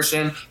empathy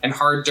portion, and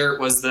Hard Dirt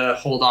was the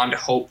hold on to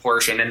hope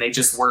portion. And they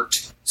just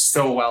worked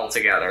so well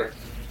together.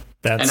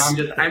 And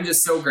I'm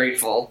just so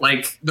grateful.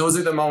 Like, those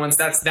are the moments.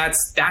 That's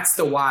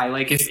the why.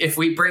 Like, if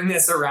we bring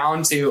this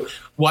around to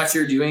what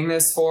you're doing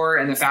this for,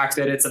 and the fact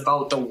that it's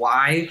about the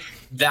why,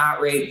 that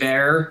right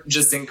there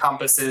just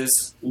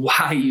encompasses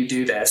why you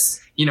do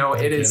this.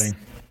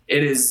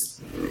 It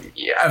is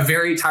a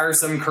very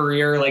tiresome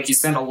career. Like, you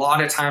spend a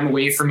lot of time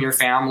away from your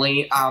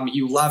family.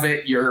 You love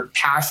it. You're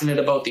passionate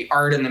about the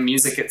art and the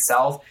music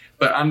itself.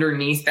 But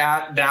underneath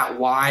that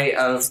why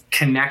of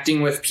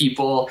connecting with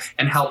people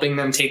and helping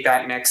them take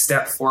that next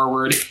step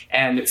forward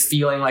and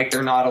feeling like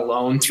they're not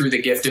alone through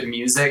the gift of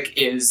music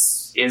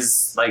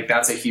is like,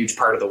 that's a huge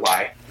part of the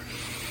why.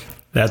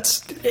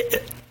 That's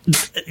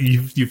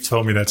you've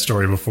told me that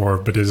story before,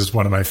 but it is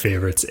one of my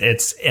favorites.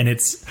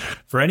 It's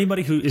for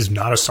anybody who is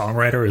not a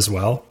songwriter as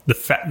well. The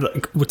fact,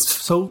 what's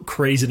so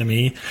crazy to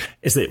me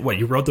is that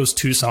you wrote those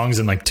 2 songs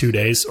in like 2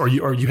 days, or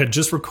you had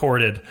just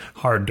recorded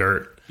Hard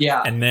Dirt,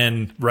 and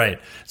then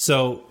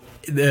so.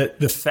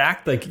 The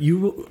fact, like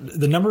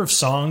the number of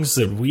songs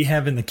that we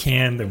have in the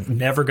can that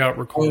never got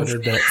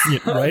recorded,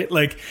 right?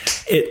 Like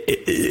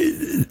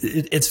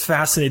it's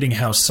fascinating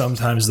how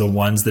sometimes the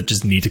ones that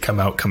just need to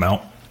come out,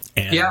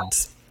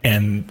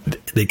 and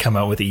they come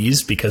out with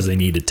ease because they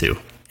needed to.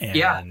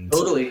 And,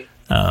 totally.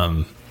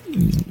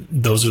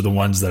 Those are the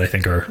ones that I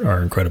think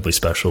are incredibly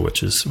special,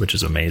 which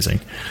is amazing.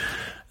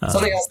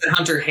 Something else that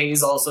Hunter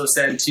Hayes also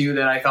said too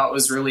that I thought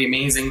was really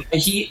amazing.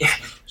 We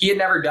had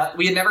never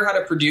had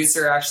a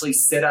producer actually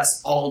sit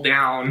us all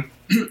down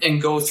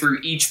and go through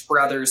each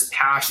brother's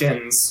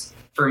passions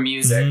for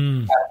music.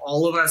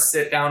 All of us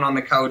sit down on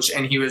the couch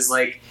and he was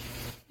like,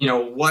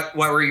 what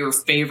were your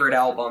favorite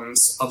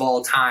albums of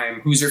all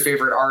time? Who's your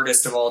favorite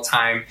artist of all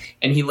time?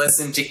 And he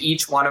listened to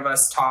each one of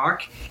us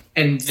talk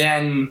and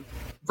then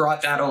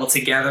brought that all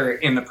together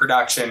in the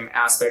production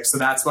aspect. So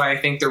that's why I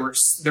think there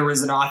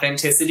was an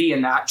authenticity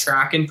in that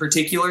track in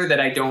particular that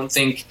I don't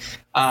think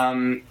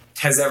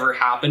has ever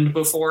happened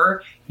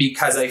before,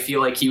 because I feel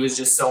like he was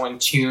just so in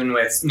tune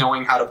with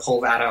knowing how to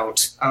pull that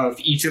out of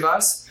each of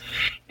us.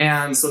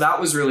 And so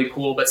that was really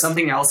cool. But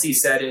something else he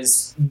said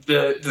is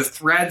the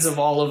threads of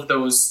all of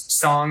those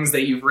songs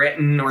that you've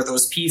written or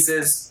those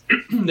pieces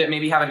that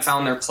maybe haven't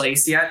found their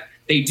place yet,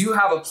 they do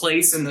have a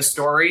place in the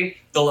story.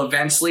 They'll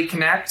eventually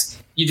connect.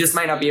 You just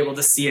might not be able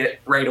to see it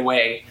right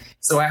away.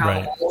 So I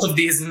have all of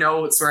these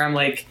notes where I'm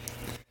like,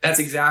 that's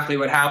exactly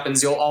what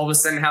happens. You'll all of a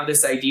sudden have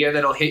this idea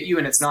that'll hit you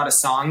and it's not a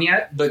song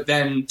yet. But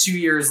then 2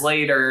 years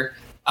later,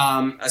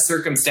 a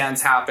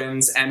circumstance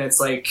happens and it's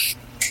like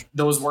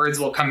those words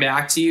will come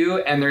back to you.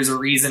 And there's a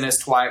reason as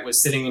to why it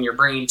was sitting in your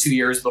brain 2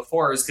 years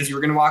before, is because you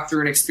were going to walk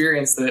through an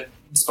experience that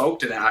spoke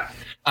to that.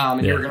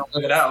 And you were going to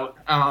live it out.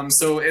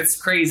 So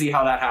it's crazy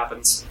how that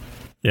happens.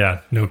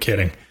 Yeah, no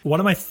kidding. One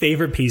of my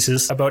favorite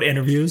pieces about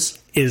interviews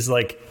is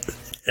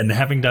and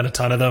having done a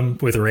ton of them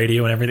with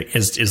radio and everything,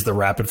 is the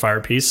rapid fire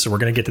piece. So we're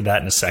going to get to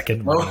that in a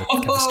second. We're going to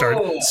kind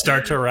of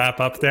start to wrap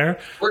up there.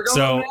 We're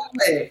going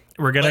that way.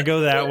 We're going to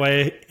go that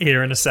way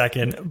here in a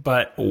second.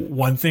 But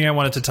one thing I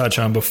wanted to touch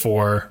on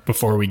before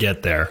we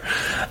get there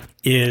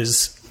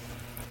is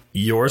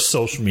your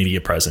social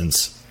media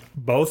presence,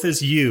 both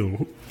as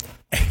you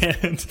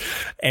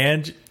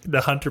and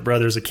the Hunter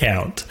Brothers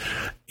account,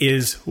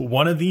 is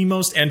one of the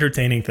most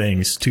entertaining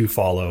things to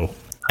follow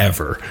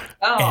ever.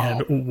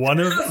 And one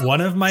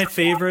of my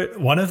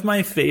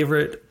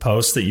favorite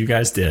posts that you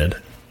guys did,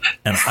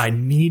 and I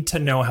need to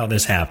know how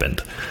this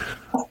happened,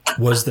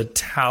 was the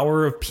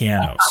Tower of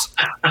Pianos.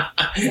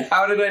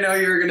 How did I know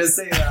you were going to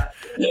say that?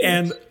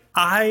 And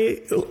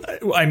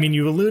I mean,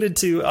 you alluded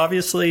to,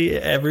 obviously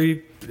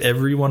every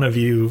one of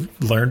you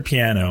learned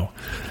piano,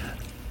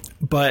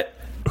 but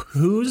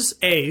whose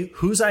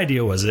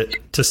idea was it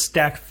to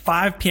stack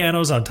 5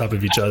 pianos on top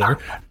of each other?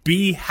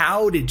 B,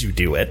 how did you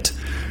do it?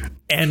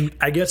 And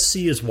I guess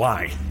C is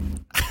why.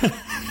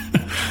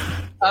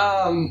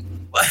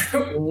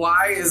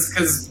 Why is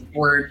because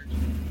we're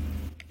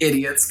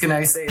idiots. Can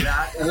I say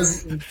that? It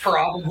was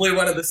probably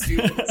one of the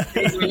stupidest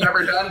things we've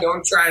ever done.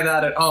 Don't try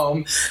that at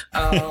home.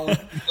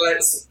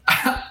 But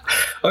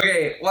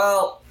okay,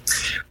 well,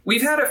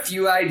 we've had a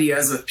few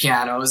ideas with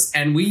pianos,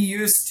 and we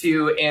used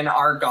to, in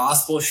our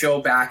gospel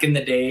show back in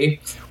the day,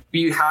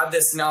 we had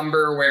this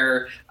number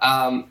where,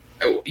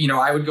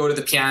 I would go to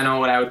the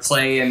piano and I would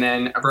play, and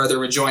then a brother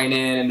would join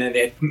in, and then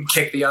they'd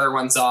kick the other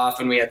ones off,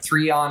 and we had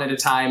 3 on at a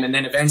time. And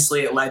then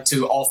eventually it led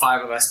to all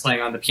 5 of us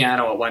playing on the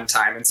piano at one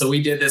time. And so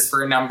we did this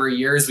for a number of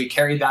years. We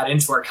carried that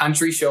into our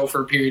country show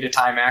for a period of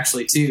time,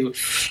 actually, too.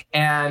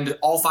 And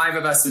all 5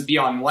 of us would be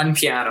on one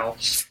piano.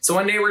 So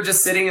one day we're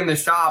just sitting in the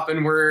shop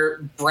and we're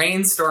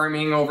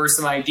brainstorming over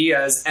some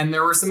ideas. And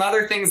there were some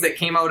other things that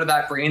came out of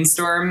that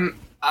brainstorm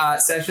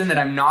session that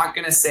I'm not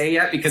going to say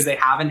yet because they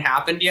haven't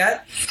happened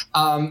yet.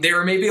 They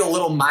were maybe a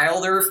little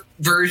milder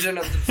version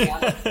of the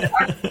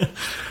piano.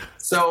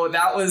 So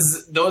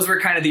those were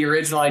kind of the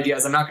original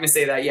ideas. I'm not going to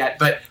say that yet,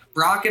 but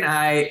Brock and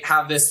I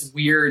have this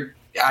weird,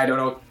 I don't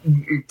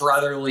know,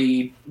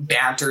 brotherly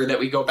banter that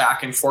we go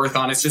back and forth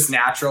on. It's just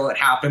natural. It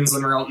happens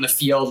when we're out in the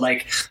field.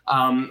 Like,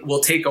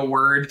 we'll take a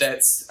word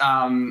that's,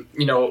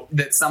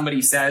 that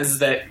somebody says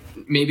that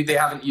maybe they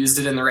haven't used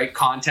it in the right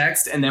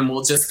context, and then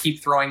we'll just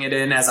keep throwing it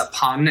in as a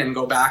pun and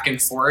go back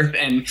and forth.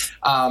 And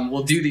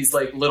we'll do these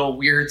like little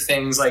weird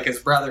things like as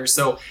brothers.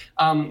 So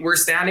we're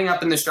standing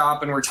up in the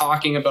shop and we're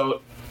talking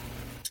about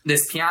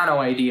this piano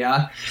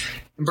idea.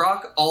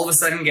 Brock all of a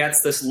sudden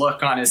gets this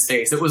look on his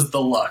face. It was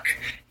the look.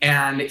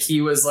 And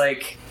he was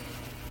like,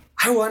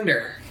 I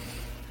wonder,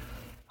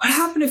 what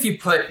happened if you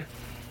put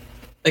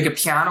like a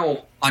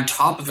piano on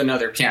top of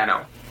another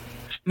piano?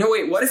 No,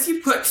 wait, what if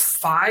you put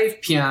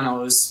 5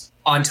 pianos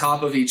on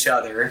top of each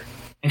other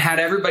and had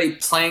everybody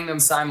playing them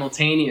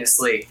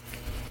simultaneously?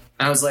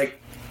 And I was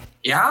like,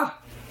 yeah,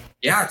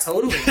 Yeah,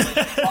 totally.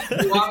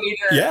 Do you want me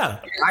to? Yeah.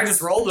 I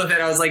just rolled with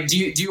it. I was like, do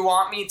you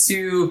want me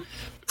to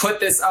put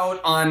this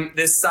out on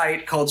this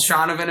site called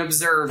Shaunavon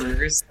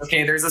Observers?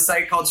 Okay, there's a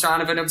site called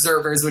Shaunavon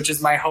Observers, which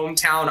is my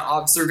hometown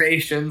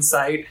observation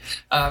site.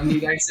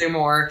 Need I say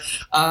more?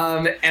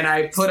 And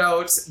I put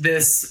out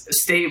this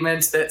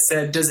statement that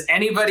said, does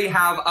anybody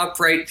have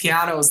upright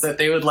pianos that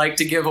they would like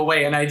to give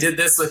away? And I did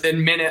this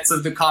within minutes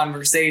of the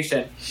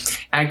conversation.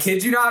 And I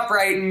kid you not,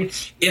 Brighton,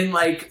 in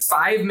like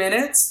 5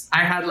 minutes,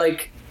 I had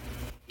like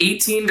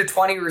 18 to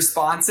 20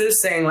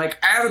 responses saying like,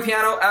 I have a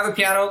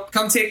piano,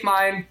 come take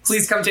mine,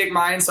 please come take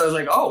mine. So I was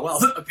like, oh, well,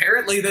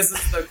 apparently this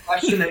is the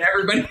question that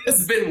everybody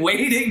has been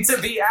waiting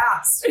to be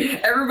asked.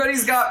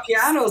 Everybody's got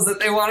pianos that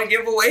they want to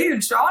give away in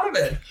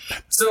Shaunavon.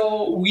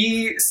 So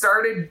we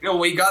started,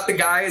 we got the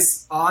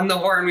guys on the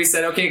horn. We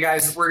said, okay,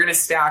 guys, we're going to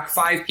stack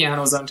 5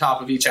 pianos on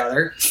top of each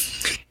other.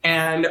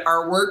 And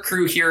our work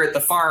crew here at the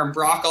farm,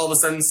 Brock, all of a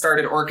sudden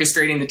started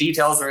orchestrating the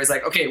details where he's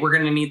like, okay, we're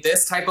going to need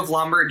this type of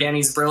lumber. Again,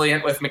 he's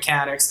brilliant with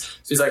mechanics.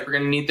 So he's like, we're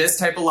going to need this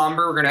type of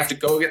lumber. We're going to have to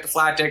go get the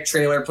flat deck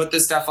trailer, put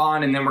this stuff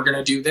on, and then we're going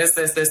to do this.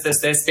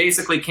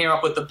 Basically came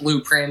up with the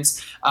blueprint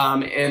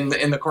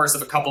in the course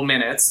of a couple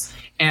minutes.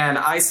 And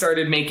I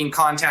started making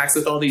contacts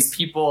with all these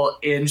people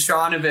in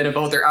Shaunavon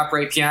about their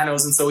upright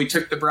pianos. And so we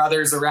took the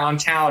brothers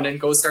around town and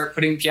go start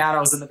putting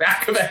pianos in the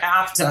back of a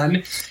half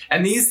ton.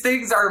 And these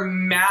things are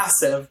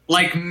massive,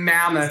 like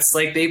mammoths.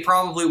 Like they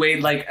probably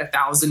weighed like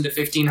 1,000 to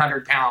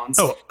 1,500 pounds.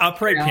 Oh,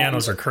 upright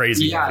pianos are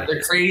crazy. Yeah,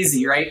 they're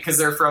crazy, right? Because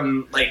they're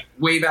from like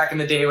way back in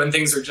the day when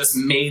things were just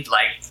made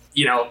like,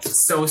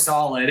 so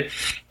solid.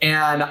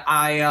 And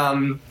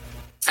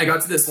I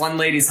got to this one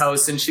lady's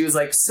house and she was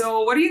like,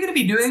 so what are you going to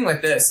be doing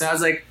with this? And I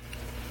was like,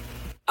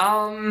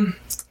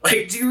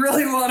 do you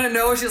really want to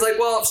know? She's like,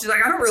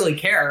 I don't really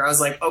care. I was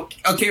like,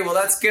 okay, well,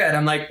 that's good.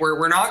 I'm like,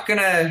 we're not going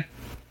to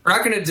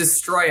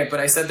destroy it. But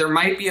I said, there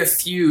might be a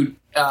few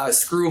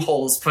screw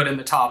holes put in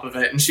the top of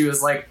it. And she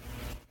was like,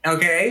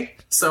 okay.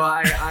 So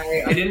I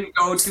didn't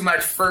go too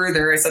much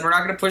further. I said, we're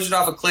not going to push it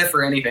off a cliff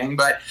or anything,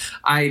 but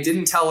I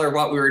didn't tell her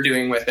what we were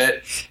doing with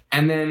it.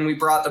 And then we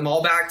brought them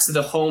all back to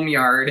the home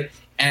yard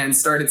and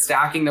started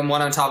stacking them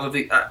one on top of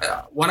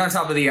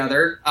the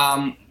other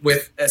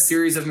with a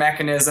series of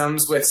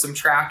mechanisms, with some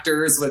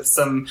tractors, with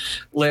some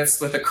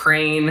lifts, with a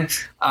crane,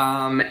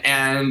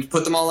 and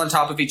put them all on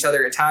top of each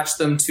other, attached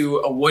them to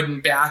a wooden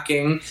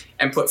backing,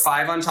 and put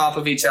 5 on top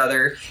of each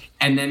other,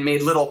 and then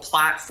made little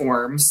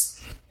platforms,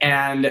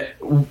 and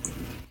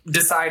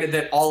decided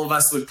that all of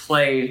us would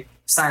play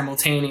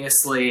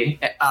simultaneously,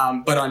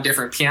 but on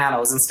different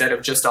pianos instead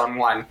of just on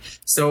one.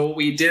 So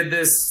we did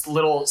this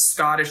little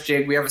Scottish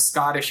jig. We have a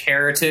Scottish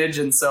heritage,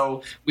 and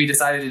so we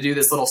decided to do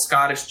this little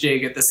Scottish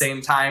jig at the same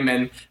time.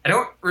 And I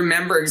don't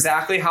remember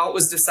exactly how it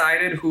was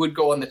decided who would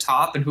go on the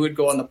top and who would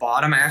go on the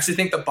bottom. I actually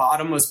think the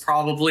bottom was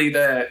probably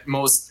the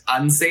most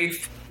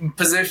unsafe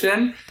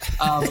position.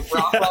 Rob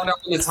wound up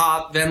on the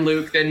top, then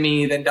Luke, then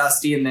me, then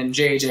Dusty, and then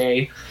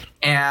JJ.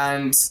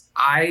 And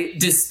I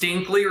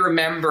distinctly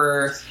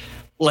remember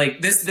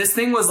like this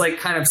thing was like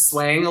kind of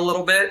swaying a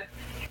little bit,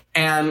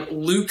 and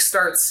Luke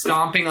starts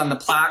stomping on the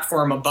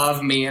platform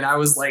above me, and I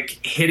was like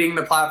hitting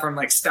the platform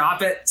like,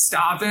 stop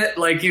it,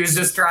 like he was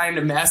just trying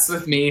to mess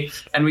with me.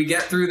 And we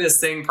get through this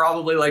thing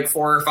probably like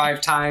 4 or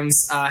 5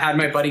 times. Had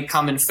my buddy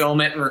come and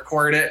film it and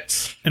record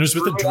it. And it was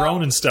with a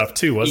drone and stuff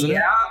too, wasn't it?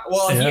 Yeah,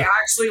 well, he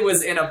actually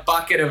was in a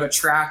bucket of a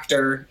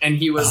tractor, and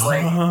he was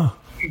like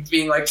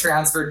being like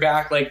transferred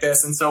back like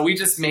this. And so we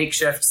just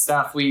makeshift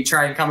stuff. We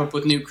try and come up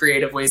with new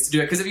creative ways to do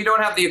it, because if you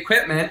don't have the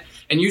equipment,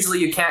 and usually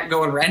you can't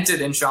go and rent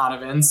it in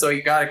Shaunavon, so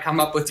you got to come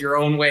up with your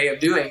own way of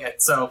doing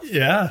it. So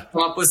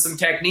come up with some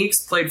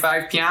techniques, played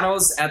 5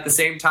 pianos at the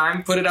same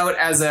time, put it out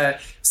as a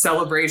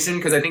celebration,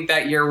 because I think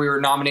that year we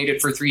were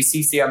nominated for 3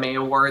 CCMA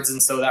awards,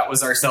 and so that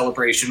was our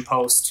celebration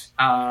post.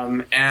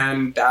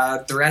 And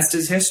the rest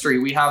is history.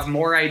 We have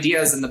more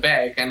ideas in the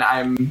bag, and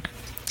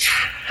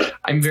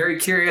I'm very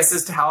curious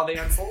as to how they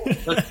unfold.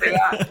 Let's say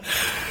that.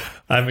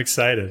 I'm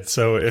excited.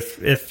 So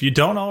if you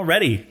don't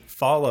already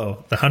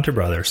follow the Hunter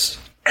Brothers,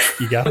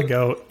 you gotta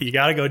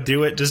go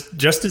do it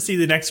just to see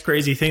the next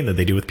crazy thing that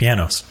they do with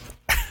pianos.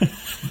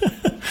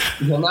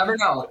 You'll never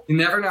know.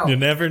 You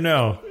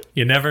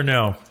never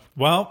know.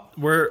 Well,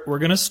 we're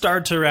gonna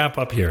start to wrap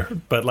up here,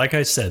 but like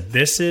I said,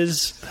 this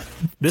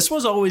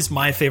was always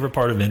my favorite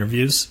part of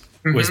interviews.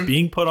 Was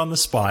being put on the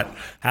spot,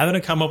 having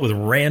to come up with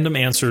random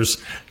answers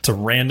to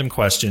random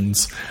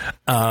questions.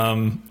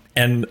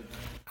 And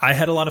I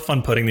had a lot of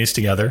fun putting these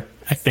together.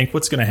 I think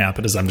what's going to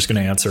happen is I'm just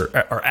going to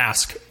answer or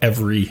ask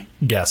every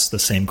guest the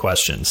same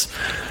questions.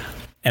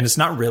 And it's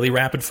not really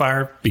rapid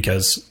fire,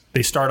 because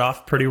they start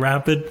off pretty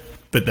rapid,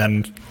 but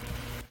then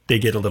they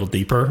get a little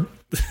deeper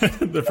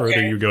the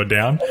further you go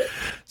down.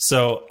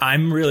 So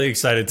I'm really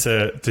excited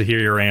to hear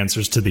your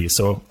answers to these.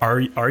 So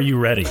are you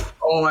ready?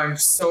 Oh, I'm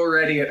so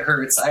ready. It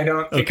hurts. I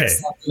don't think I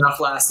slept enough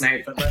last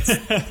night, but let's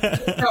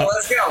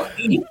go.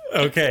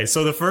 Okay.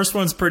 So the first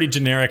one's pretty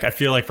generic. I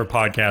feel like for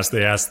podcasts,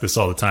 they ask this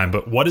all the time,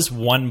 but what is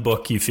one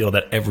book you feel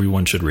that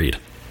everyone should read?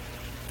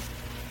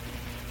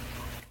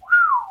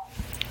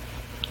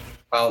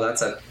 Wow,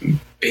 that's a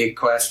big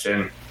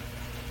question.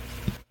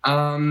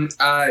 7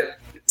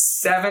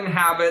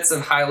 Habits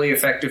of Highly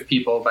Effective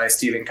People by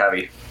Stephen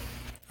Covey.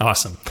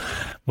 Awesome.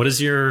 What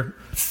is your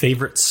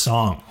favorite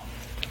song?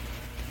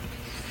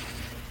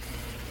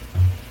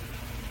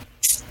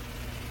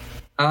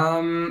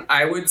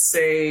 I would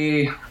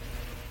say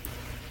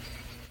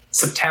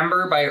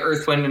September by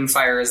Earth, Wind and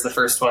Fire is the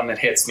first one that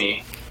hits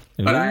me.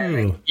 But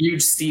I'm a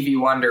huge Stevie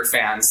Wonder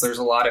fan, so there's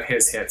a lot of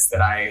his hits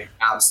that I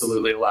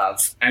absolutely love.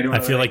 I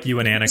feel like you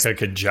and Annika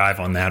could jive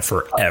on that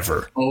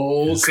forever.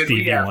 Oh, could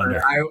Stevie we ever?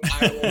 Wonder.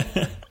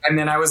 And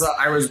then I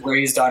was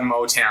raised on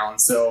Motown,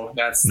 so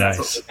that's Nice.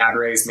 what my dad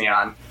raised me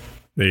on.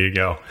 There you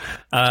go.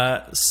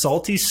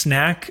 Salty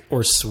snack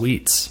or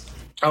sweets?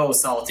 Oh,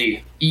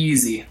 salty,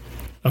 easy.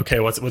 Okay,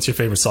 what's your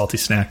favorite salty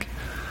snack?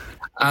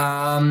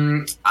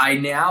 I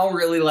now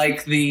really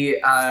like the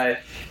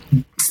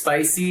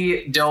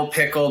spicy dill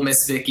pickle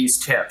Miss Vicky's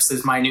chips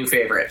is my new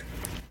favorite.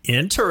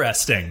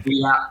 Interesting.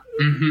 Yeah,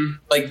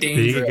 like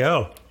dangerous. There you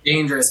go.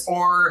 Dangerous,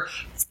 or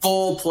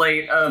full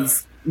plate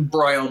of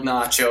broiled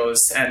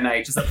nachos at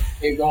night, just a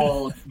big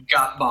old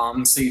gut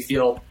bomb, so you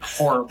feel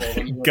horrible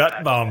when you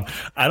Gut bomb.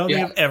 I don't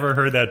think I've ever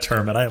heard that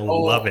term, and I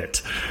love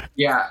it.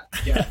 Yeah.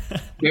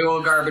 Big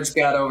old garbage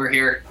gut over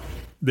here.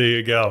 There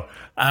you go.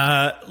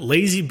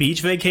 Lazy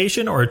beach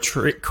vacation or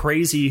a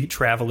crazy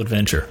travel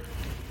adventure?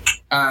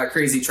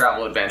 Crazy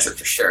travel adventure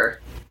for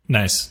sure.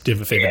 Nice. Do you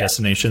have a favorite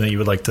destination that you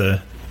would like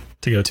to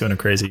go to in a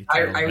crazy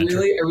travel adventure?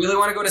 I really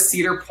want to go to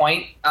Cedar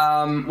Point,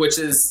 which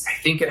is, I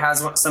think it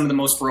has some of the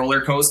most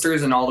roller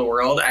coasters in all the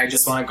world. I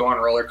just want to go on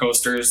roller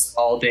coasters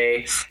all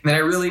day. And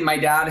then my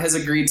dad has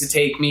agreed to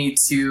take me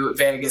to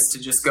Vegas to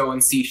just go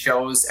and see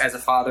shows as a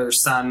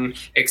father-son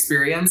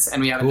experience,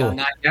 and we haven't done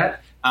that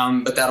yet.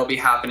 But that'll be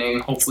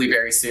happening hopefully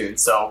very soon.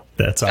 So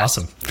that's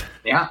awesome.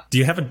 Yeah. Do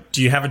you have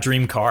a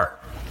dream car?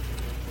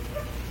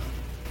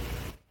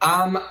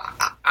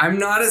 I'm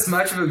not as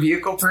much of a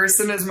vehicle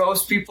person as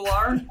most people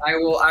are. I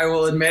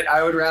will admit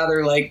I would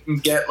rather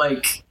get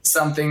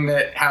something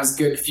that has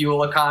good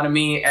fuel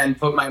economy and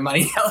put my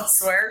money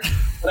elsewhere.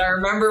 But I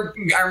remember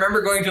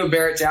going to a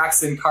Barrett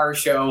Jackson car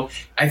show.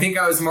 I think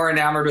I was more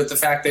enamored with the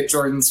fact that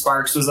Jordan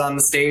Sparks was on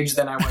the stage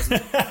than I was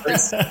with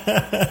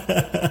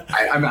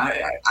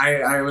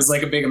I was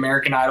like a big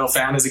American Idol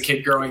fan as a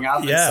kid growing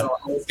up. Yeah. And so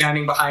I was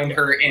standing behind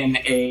her in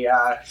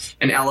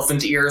an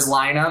Elephant Ears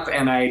lineup,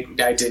 and I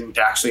didn't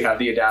actually have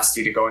the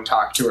audacity to go and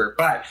talk to her.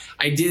 But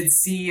I did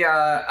see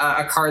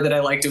a car that I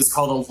liked. It was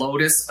called a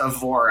Lotus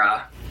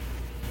Evora.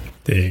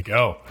 There you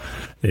go.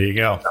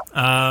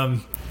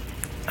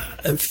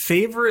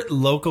 Favorite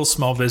local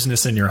small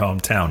business in your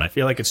hometown? I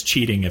feel like it's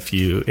cheating if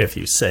you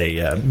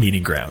say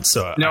Meeting Ground.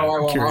 So no, I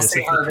won't. I'll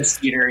say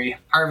Harvest Eatery.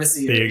 Harvest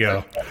Eatery. There you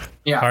go.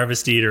 Yeah,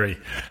 Harvest Eatery.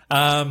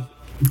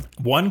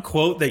 One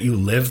quote that you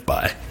live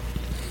by.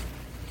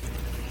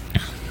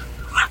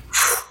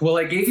 Well,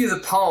 I gave you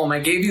the poem. I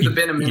gave you the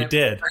Been a Minute. You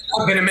did.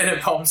 Been a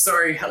Minute poem.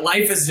 Sorry,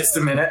 life is just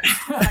a minute.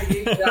 I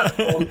gave you that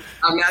poem.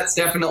 That's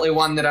definitely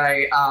one that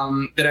I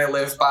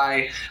live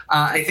by.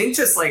 I think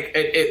just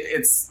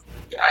it's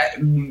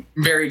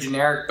very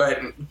generic,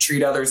 but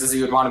treat others as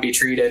you would want to be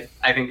treated.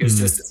 I think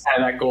it's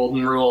kind of that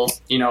golden rule.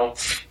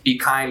 Be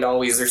kind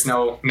always. There's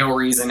no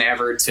reason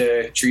ever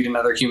to treat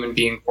another human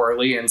being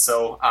poorly, and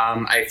so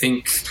I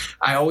think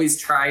I always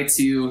try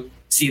to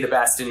see the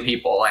best in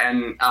people,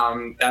 and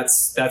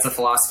that's a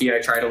philosophy I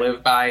try to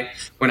live by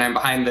when I'm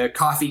behind the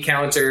coffee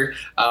counter.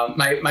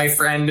 My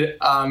friend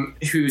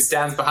who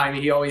stands behind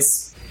me, he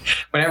always,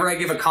 whenever I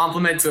give a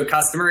compliment to a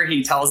customer,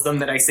 he tells them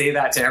that I say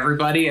that to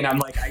everybody, and I'm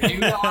like, I do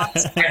not.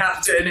 I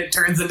have to, and it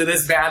turns into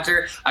this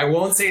banter. I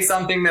won't say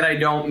something that I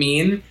don't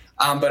mean,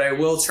 but I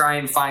will try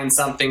and find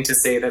something to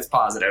say that's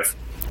positive.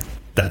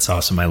 That's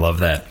awesome. I love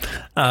that.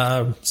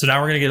 So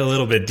now we're going to get a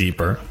little bit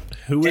deeper.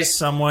 Who is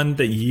someone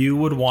that you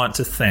would want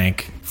to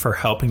thank for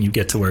helping you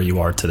get to where you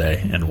are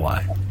today, and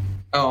why?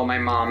 Oh, my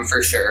mom,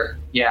 for sure.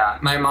 Yeah,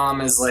 my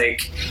mom is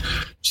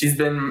she's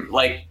been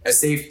a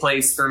safe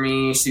place for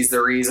me. She's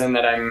the reason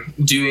that I'm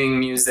doing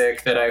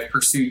music, that I've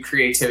pursued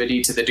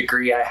creativity to the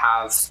degree I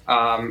have.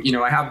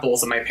 I have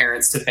both of my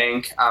parents to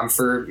thank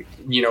for,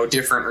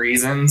 different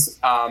reasons.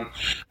 I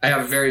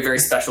have a very, very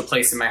special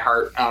place in my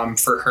heart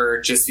for her,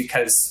 just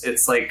because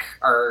it's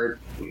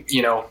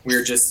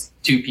we're just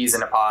two peas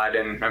in a pod,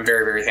 and I'm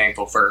very, very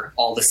thankful for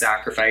all the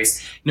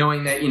sacrifice,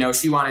 knowing that,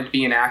 she wanted to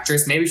be an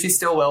actress. Maybe she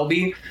still will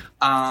be.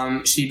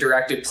 She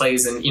directed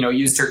plays and,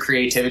 used her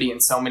creativity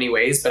in so many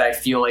ways, but I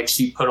feel like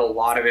she put a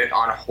lot of it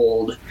on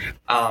hold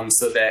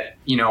so that,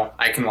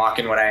 I can walk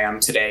in what I am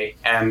today.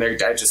 And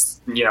I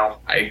just,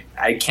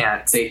 I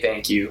can't say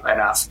thank you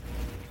enough.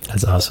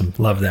 That's awesome.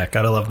 Love that.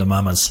 Gotta love the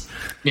mamas.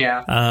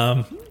 Yeah.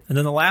 And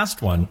then the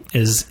last one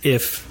is,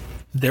 if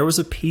there was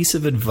a piece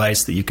of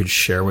advice that you could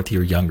share with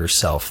your younger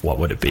self, what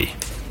would it be?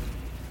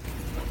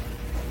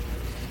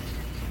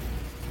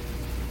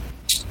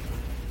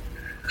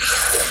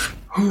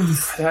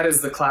 That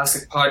is the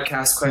classic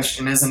podcast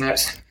question, isn't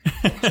it?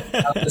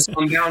 I've just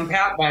come down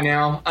pat by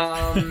now.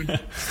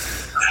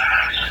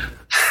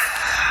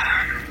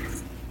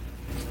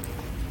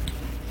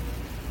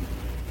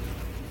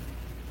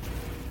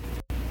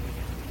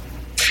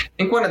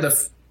 think one of the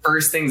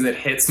first things that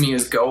hits me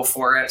is go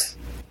for it.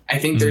 I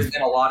think there's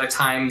been a lot of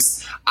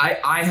times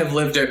I have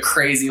lived a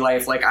crazy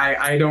life. Like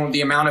I don't,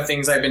 the amount of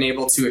things I've been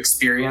able to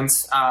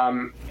experience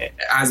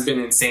has been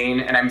insane,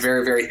 and I'm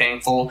very, very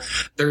thankful.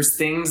 There's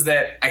things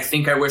that I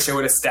think I wish I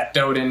would have stepped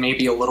out in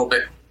maybe a little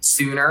bit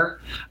sooner.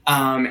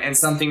 And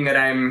something that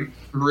I'm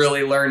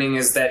really learning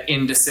is that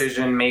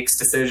indecision makes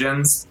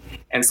decisions.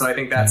 And so I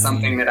think that's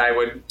something that I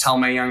would tell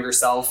my younger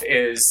self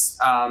is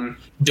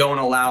don't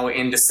allow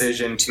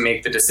indecision to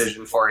make the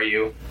decision for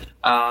you.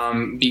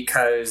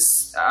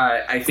 Because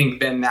I think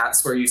then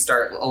that's where you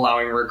start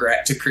allowing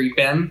regret to creep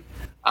in.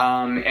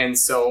 And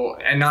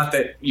not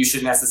that you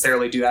should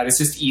necessarily do that. It's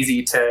just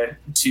easy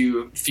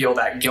to feel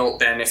that guilt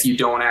then if you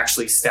don't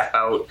actually step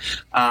out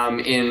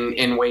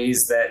in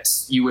ways that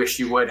you wish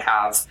you would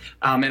have.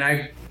 And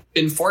I've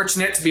been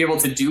fortunate to be able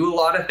to do a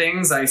lot of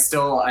things. I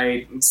still,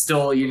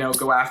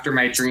 go after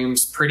my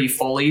dreams pretty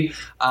fully.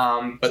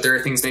 But there are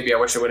things maybe I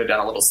wish I would have done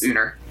a little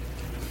sooner.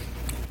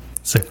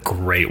 It's a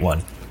great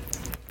one.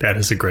 That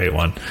is a great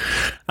one.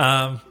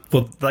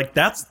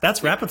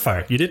 That's rapid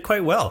fire. You did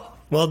quite well.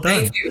 Well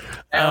done. Thank you.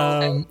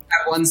 That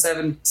 1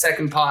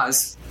 7-second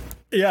pause.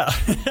 Yeah,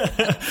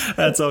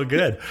 that's all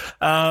good.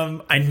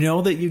 I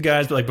know that you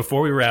guys,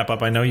 before we wrap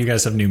up, I know you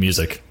guys have new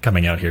music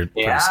coming out here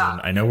pretty soon.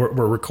 I know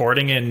we're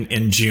recording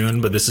in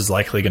June, but this is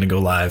likely going to go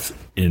live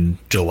in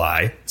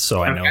July.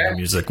 So I know the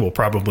music will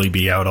probably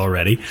be out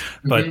already.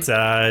 But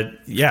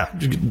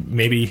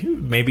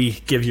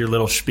maybe give your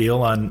little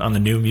spiel on the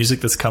new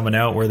music that's coming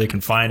out, where they can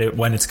find it,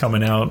 when it's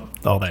coming out,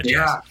 all that jazz.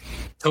 Yeah.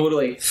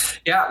 Totally.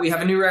 Yeah, we have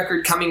a new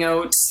record coming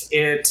out.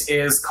 It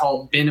is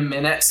called Been a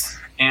Minute,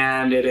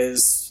 and it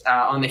is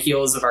on the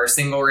heels of our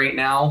single right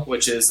now,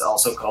 which is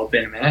also called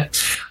Been a Minute.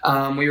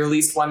 We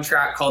released one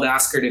track called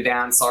Ask Her to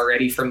Dance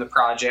already from the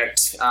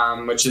project,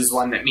 which is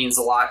one that means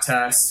a lot to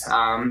us.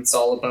 It's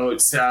all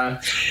about,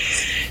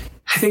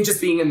 I think, just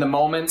being in the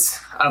moment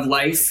of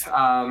life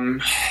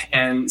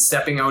and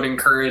stepping out in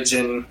courage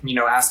and,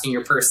 asking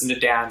your person to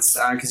dance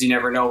because you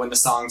never know when the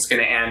song's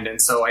going to end.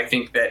 And so I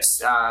think that,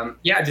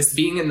 just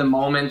being in the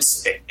moment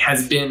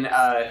has been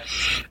a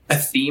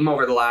theme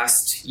over the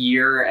last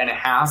year and a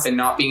half, and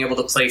not being able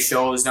to play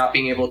shows, not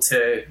being able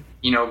to,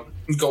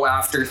 go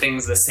after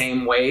things the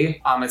same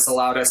way. It's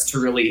allowed us to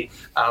really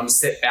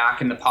sit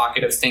back in the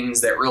pocket of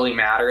things that really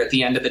matter at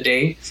the end of the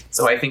day.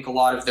 So I think a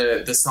lot of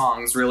the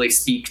songs really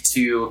speak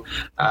to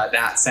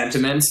that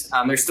sentiment.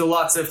 There's still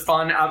lots of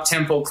fun,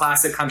 up-tempo,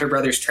 classic Hunter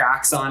Brothers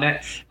tracks on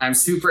it. I'm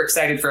super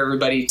excited for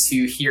everybody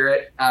to hear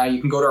it.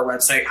 You can go to our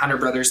website,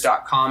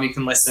 hunterbrothers.com. You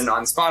can listen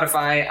on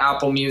Spotify,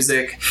 Apple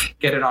Music,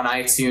 get it on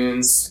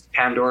iTunes,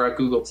 Pandora,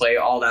 Google Play,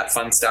 all that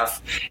fun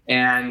stuff.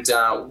 And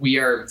we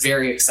are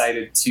very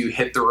excited to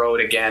hit the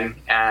road again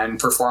and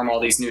perform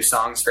all these new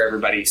songs for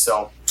everybody.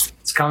 So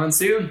it's coming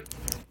soon.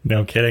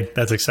 No kidding.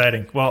 That's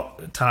exciting. Well,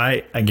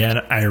 Ty, again,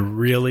 I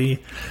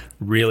really,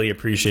 really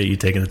appreciate you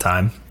taking the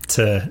time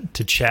to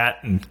chat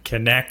and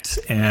connect.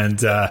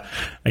 And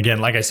again,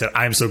 like I said,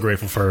 I'm so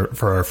grateful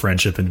for our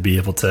friendship and to be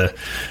able to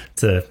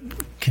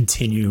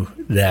continue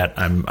that.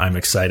 I'm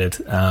excited.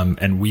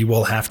 And we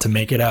will have to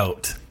make it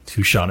out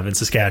to Shaunavon,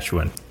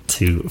 Saskatchewan,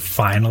 to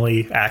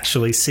finally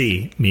actually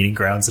see Meeting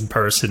Grounds in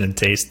person and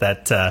taste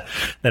that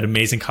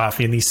amazing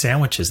coffee and these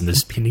sandwiches and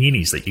these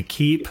paninis that you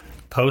keep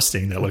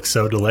posting that look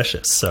so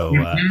delicious. So,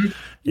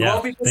 you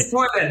won't be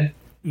disappointed.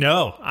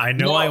 No, I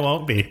know I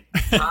won't be.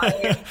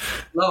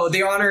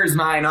 The honor is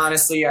mine.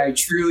 Honestly, I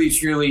truly,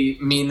 truly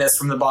mean this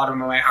from the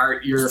bottom of my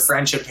heart. Your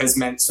friendship has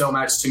meant so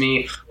much to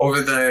me over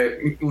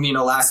the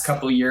last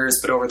couple of years,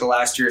 but over the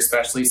last year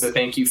especially. So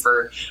thank you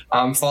for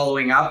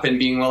following up and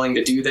being willing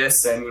to do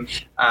this. And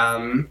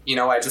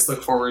I just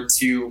look forward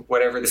to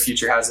whatever the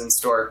future has in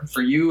store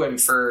for you and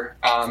for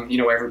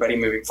everybody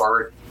moving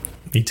forward.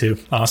 Me too.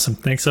 Awesome.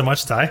 Thanks so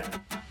much, Ty.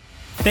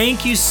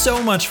 Thank you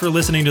so much for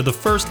listening to the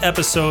first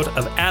episode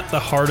of At the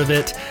Heart of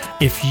It.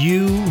 If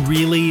you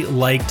really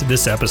liked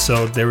this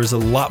episode, there was a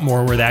lot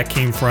more where that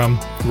came from.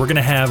 We're going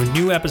to have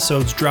new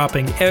episodes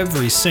dropping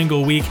every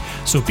single week,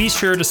 so be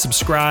sure to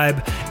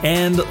subscribe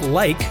and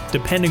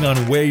depending on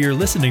where you're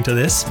listening to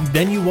this.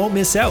 Then you won't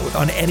miss out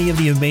on any of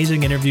the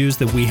amazing interviews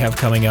that we have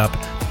coming up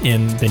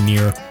in the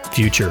near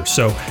future.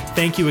 So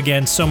thank you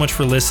again so much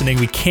for listening.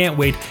 We can't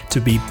wait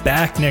to be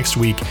back next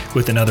week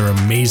with another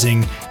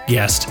amazing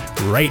guest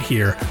right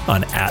here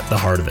on At the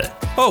Heart of It.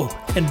 Oh,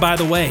 and by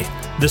the way,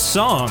 the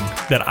song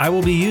that I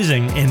will be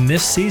using in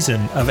this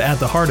season of At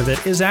the Heart of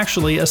It is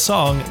actually a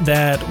song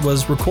that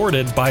was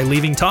recorded by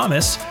Leaving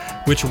Thomas,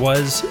 which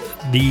was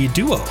the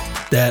duo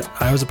that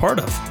I was a part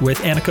of with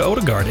Annika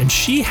Odegaard, and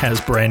she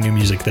has brand new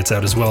music that's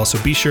out as well,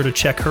 so be sure to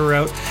check her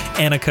out.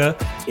 Annika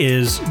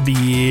is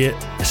the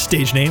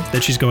stage name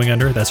that she's going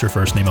under. That's her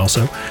first name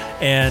also.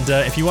 And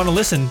if you want to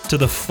listen to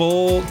the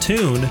full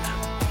tune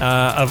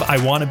of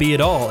I Want to Be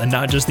It All and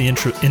not just the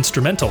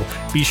instrumental,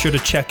 be sure to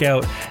check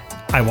out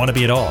I Want to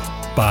Be It All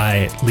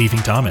by Leaving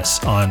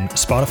Thomas on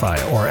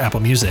Spotify or Apple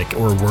Music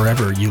or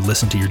wherever you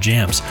listen to your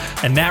jams.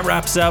 And that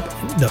wraps up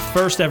the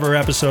first ever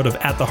episode of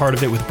At the Heart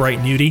of It with Bright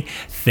and Nudie.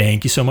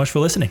 Thank you so much for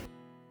listening.